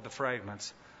 baskets full of the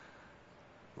fragments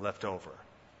left over.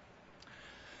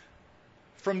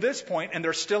 From this point, and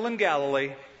they're still in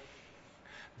Galilee,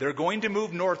 they're going to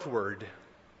move northward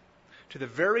to the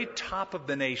very top of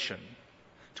the nation,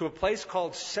 to a place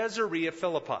called Caesarea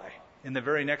Philippi. In the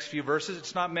very next few verses,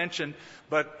 it's not mentioned,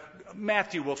 but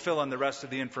Matthew will fill in the rest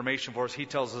of the information for us. He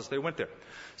tells us they went there.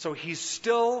 So he's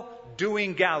still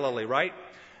doing Galilee, right?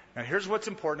 Now here's what's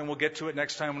important, and we'll get to it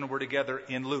next time when we're together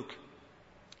in Luke.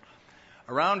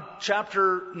 Around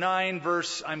chapter 9,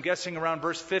 I'm guessing around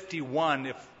verse 51,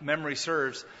 if memory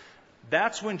serves,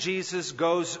 that's when Jesus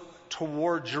goes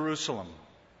toward Jerusalem.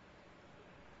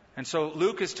 And so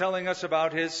Luke is telling us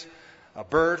about his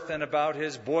birth and about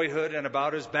his boyhood and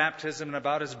about his baptism and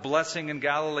about his blessing in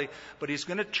Galilee. But he's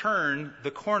going to turn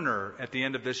the corner at the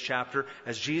end of this chapter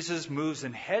as Jesus moves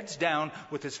and heads down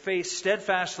with his face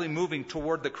steadfastly moving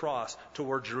toward the cross,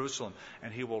 toward Jerusalem.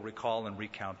 And he will recall and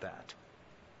recount that.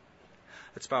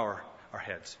 Let's bow our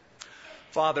heads.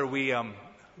 Father, we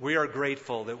are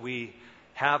grateful that we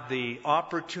have the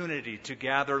opportunity to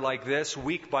gather like this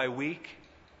week by week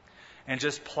and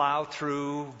just plow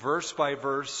through verse by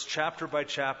verse, chapter by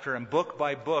chapter, and book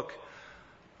by book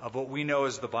of what we know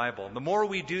as the Bible. The more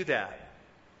we do that,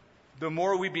 the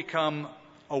more we become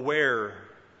aware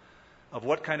of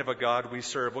what kind of a God we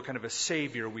serve, what kind of a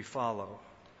Savior we follow,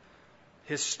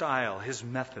 his style, his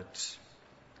methods.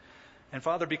 And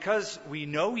Father, because we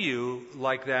know you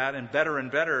like that and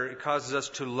better, it causes us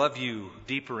to love you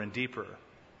deeper and deeper.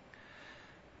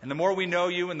 And the more we know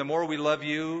you and the more we love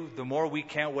you, the more we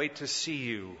can't wait to see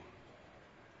you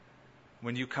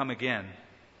when you come again.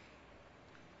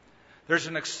 There's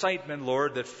an excitement,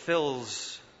 Lord, that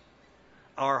fills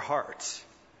our hearts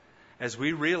as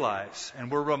we realize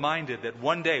and we're reminded that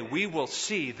one day we will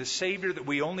see the Savior that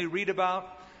we only read about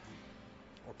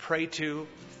or pray to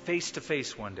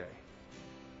face one day.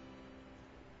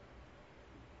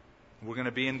 We're going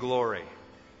to be in glory.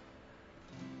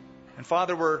 And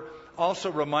Father, we're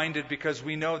also reminded because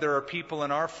we know there are people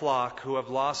in our flock who have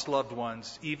lost loved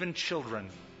ones, even children.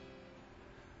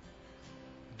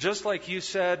 Just like you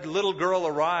said, little girl,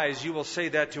 arise, you will say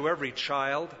that to every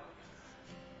child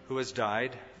who has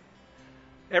died.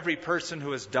 Every person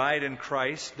who has died in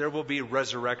Christ, there will be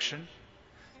resurrection.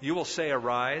 You will say,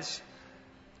 arise.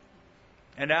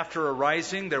 And after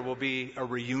arising, there will be a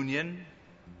reunion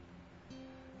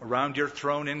around your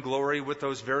throne in glory with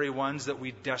those very ones that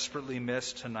we desperately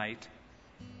miss tonight.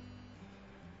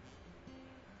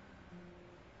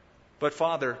 But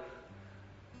Father,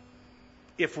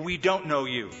 if we don't know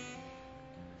you,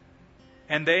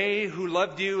 and they who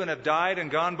loved you and have died and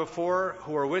gone before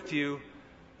who are with you,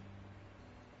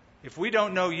 if we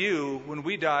don't know you, when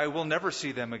we die, we'll never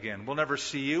see them again. We'll never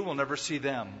see you, we'll never see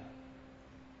them.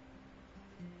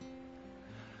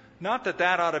 Not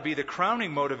that ought to be the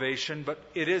crowning motivation, but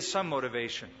it is some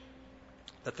motivation.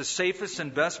 That the safest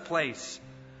and best place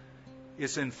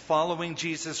is in following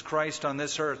Jesus Christ on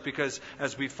this earth. Because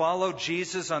as we follow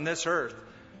Jesus on this earth,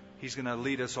 he's going to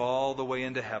lead us all the way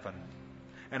into heaven.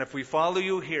 And if we follow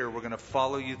you here, we're going to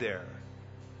follow you there.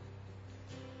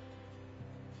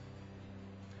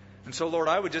 And so, Lord,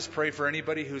 I would just pray for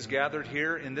anybody who's gathered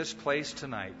here in this place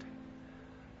tonight,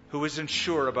 who isn't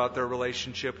sure about their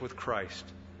relationship with Christ,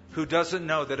 who doesn't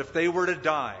know that if they were to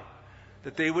die,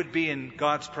 that they would be in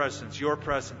God's presence, your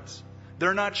presence.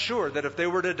 They're not sure that if they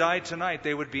were to die tonight,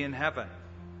 they would be in heaven.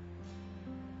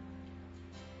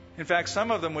 In fact, some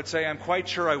of them would say, I'm quite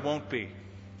sure I won't be.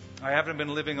 I haven't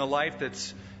been living a life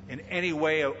that's in any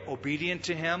way obedient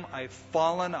to Him. I've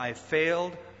fallen, I've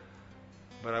failed,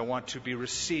 but I want to be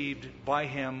received by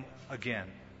Him again.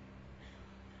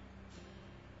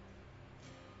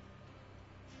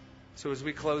 So as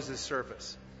we close this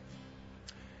service,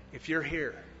 if you're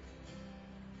here,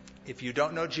 if you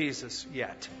don't know Jesus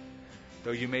yet, though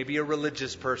you may be a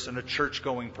religious person, a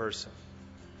church-going person,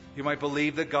 you might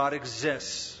believe that God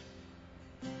exists,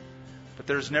 but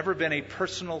there's never been a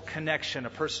personal connection, a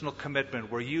personal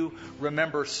commitment where you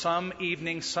remember some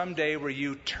evening, some day where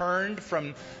you turned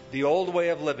from the old way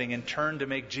of living and turned to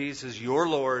make Jesus your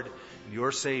Lord and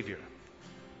your Savior.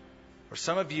 Or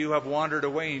some of you have wandered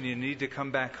away and you need to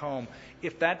come back home.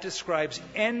 If that describes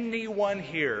anyone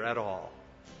here at all,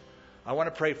 I want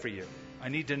to pray for you. I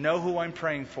need to know who I'm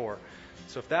praying for.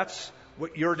 So if that's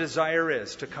what your desire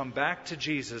is, to come back to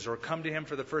Jesus or come to Him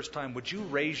for the first time, would you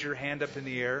raise your hand up in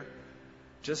the air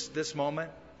just this moment?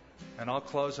 And I'll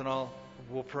close and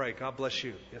we'll pray. God bless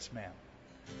you. Yes, ma'am.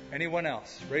 Anyone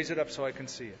else? Raise it up so I can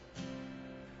see it.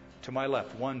 To my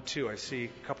left. 1, 2. I see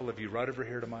a couple of you right over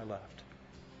here to my left.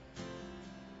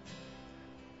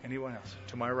 Anyone else?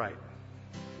 To my right.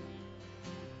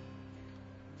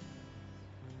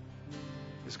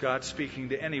 Is God speaking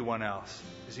to anyone else?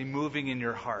 Is He moving in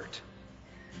your heart?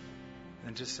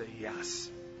 And just say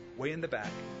yes. Way in the back,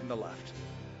 in the left.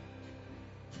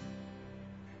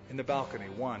 In the balcony.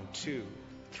 1, 2,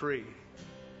 3.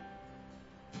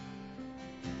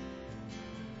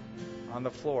 On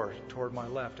the floor toward my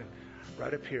left. And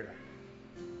right up here.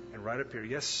 And right up here.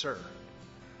 Yes, sir.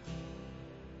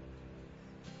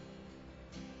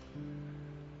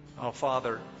 Oh,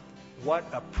 Father, what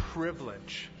a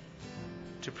privilege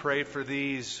to pray for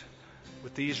these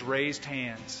with these raised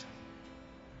hands.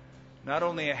 Not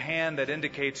only a hand that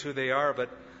indicates who they are, but,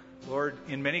 Lord,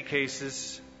 in many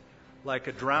cases, like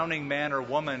a drowning man or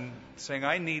woman saying,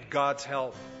 I need God's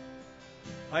help.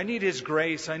 I need His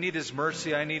grace. I need His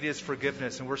mercy. I need His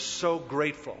forgiveness. And we're so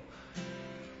grateful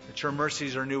that Your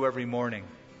mercies are new every morning.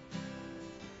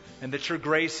 And that Your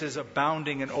grace is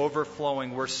abounding and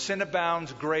overflowing. Where sin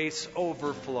abounds, grace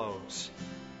overflows.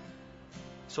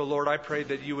 So, Lord, I pray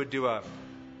that You would do a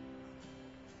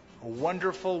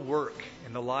wonderful work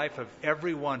in the life of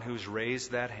everyone who's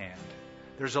raised that hand.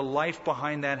 There's a life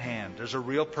behind that hand. There's a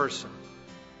real person.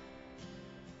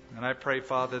 And I pray,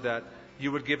 Father, that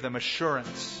You would give them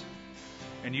assurance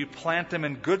and You'd plant them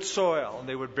in good soil and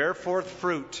they would bear forth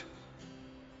fruit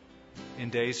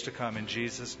in days to come. In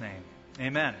Jesus' name.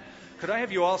 Amen. Could I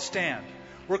have you all stand?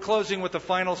 We're closing with the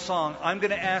final song. I'm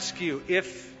going to ask you,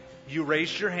 if you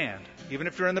raised your hand, even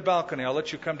if you're in the balcony, I'll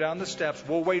let you come down the steps.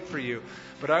 We'll wait for you.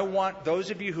 But I want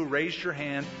those of you who raised your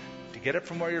hand to get up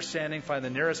from where you're standing, find the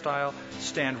nearest aisle,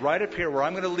 stand right up here where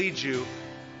I'm going to lead you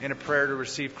in a prayer to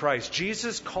receive Christ.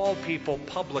 Jesus called people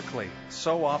publicly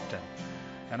so often.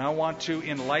 And I want to,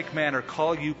 in like manner,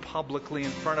 call you publicly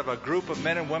in front of a group of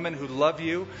men and women who love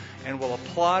you and will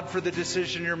applaud for the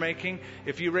decision you're making.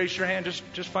 If you raise your hand,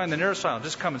 just find the nearest aisle.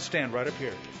 Just come and stand right up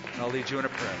here. And I'll lead you in a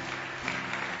prayer.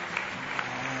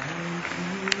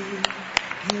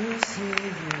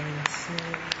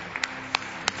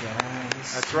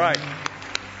 That's right.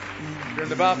 If you're in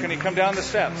the balcony, come down the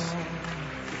steps.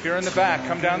 If you're in the back,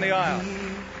 come down the aisle.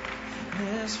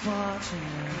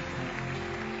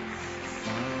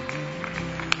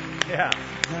 Yeah.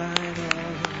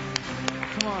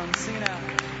 Come on, sing it out.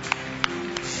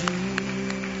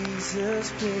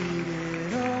 Jesus paid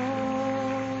it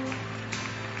all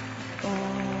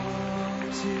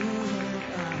to Him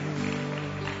I owe.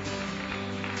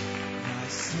 My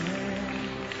sin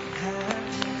had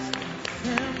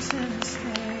crimson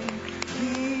stain. He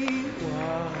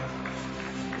washed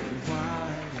the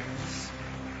white as snow.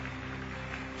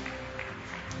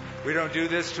 We don't do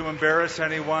this to embarrass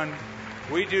anyone.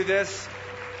 We do this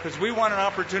because we want an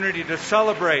opportunity to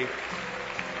celebrate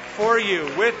for you,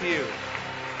 with you,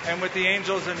 and with the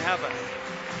angels in heaven.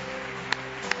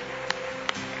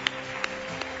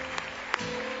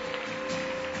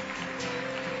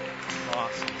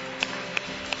 Awesome.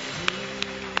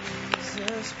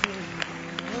 Jesus paid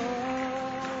it all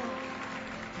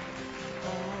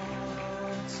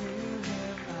to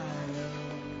Him I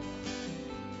owe.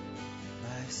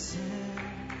 My sin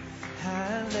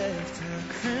had left a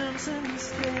crimson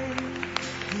stain.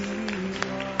 He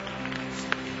washed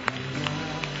and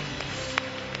washed.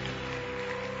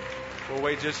 We'll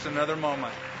wait just another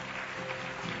moment.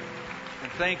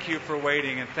 And thank you for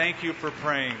waiting, and thank you for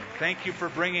praying. Thank you for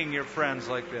bringing your friends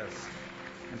like this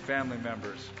and family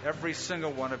members. Every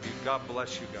single one of you, God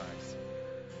bless you guys.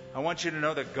 I want you to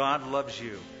know that God loves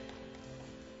you.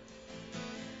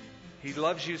 He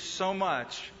loves you so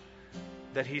much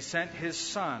that He sent His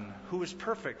Son, who is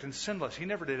perfect and sinless. He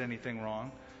never did anything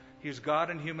wrong. He was God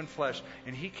in human flesh,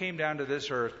 and He came down to this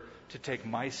earth to take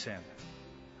my sin,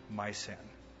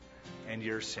 and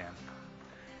your sin,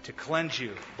 to cleanse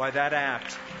you by that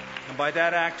act, and by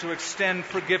that act to extend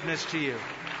forgiveness to you,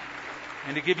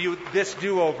 and to give you this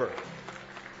do-over,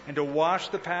 and to wash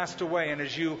the past away. And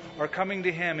as you are coming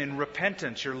to Him in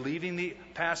repentance, you're leaving the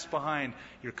past behind,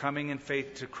 you're coming in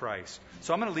faith to Christ.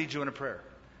 So I'm going to lead you in a prayer.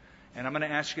 And I'm going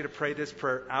to ask you to pray this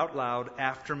prayer out loud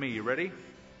after me. You ready?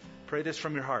 Pray this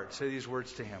from your heart. Say these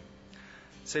words to Him.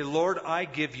 Say, Lord, I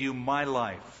give you my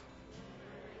life.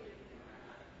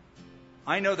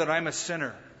 I know that I'm a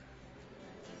sinner.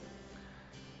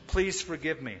 Please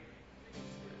forgive me.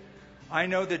 I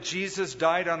know that Jesus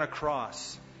died on a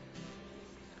cross,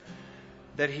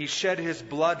 that He shed His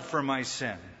blood for my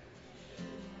sin,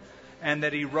 and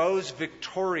that He rose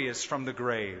victorious from the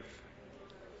grave.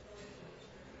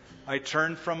 I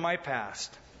turn from my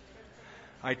past.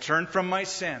 I turn from my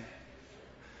sin.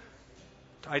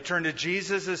 I turn to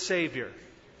Jesus as Savior.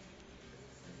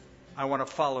 I want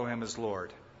to follow Him as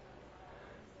Lord.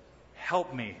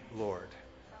 Help me, Lord,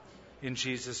 in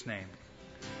Jesus' name.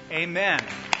 Amen.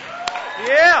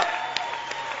 Yeah!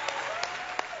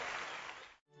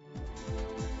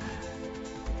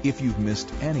 If you've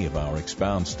missed any of our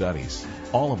Expound studies,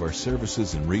 all of our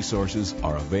services and resources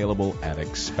are available at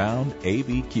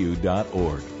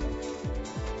expoundabq.org.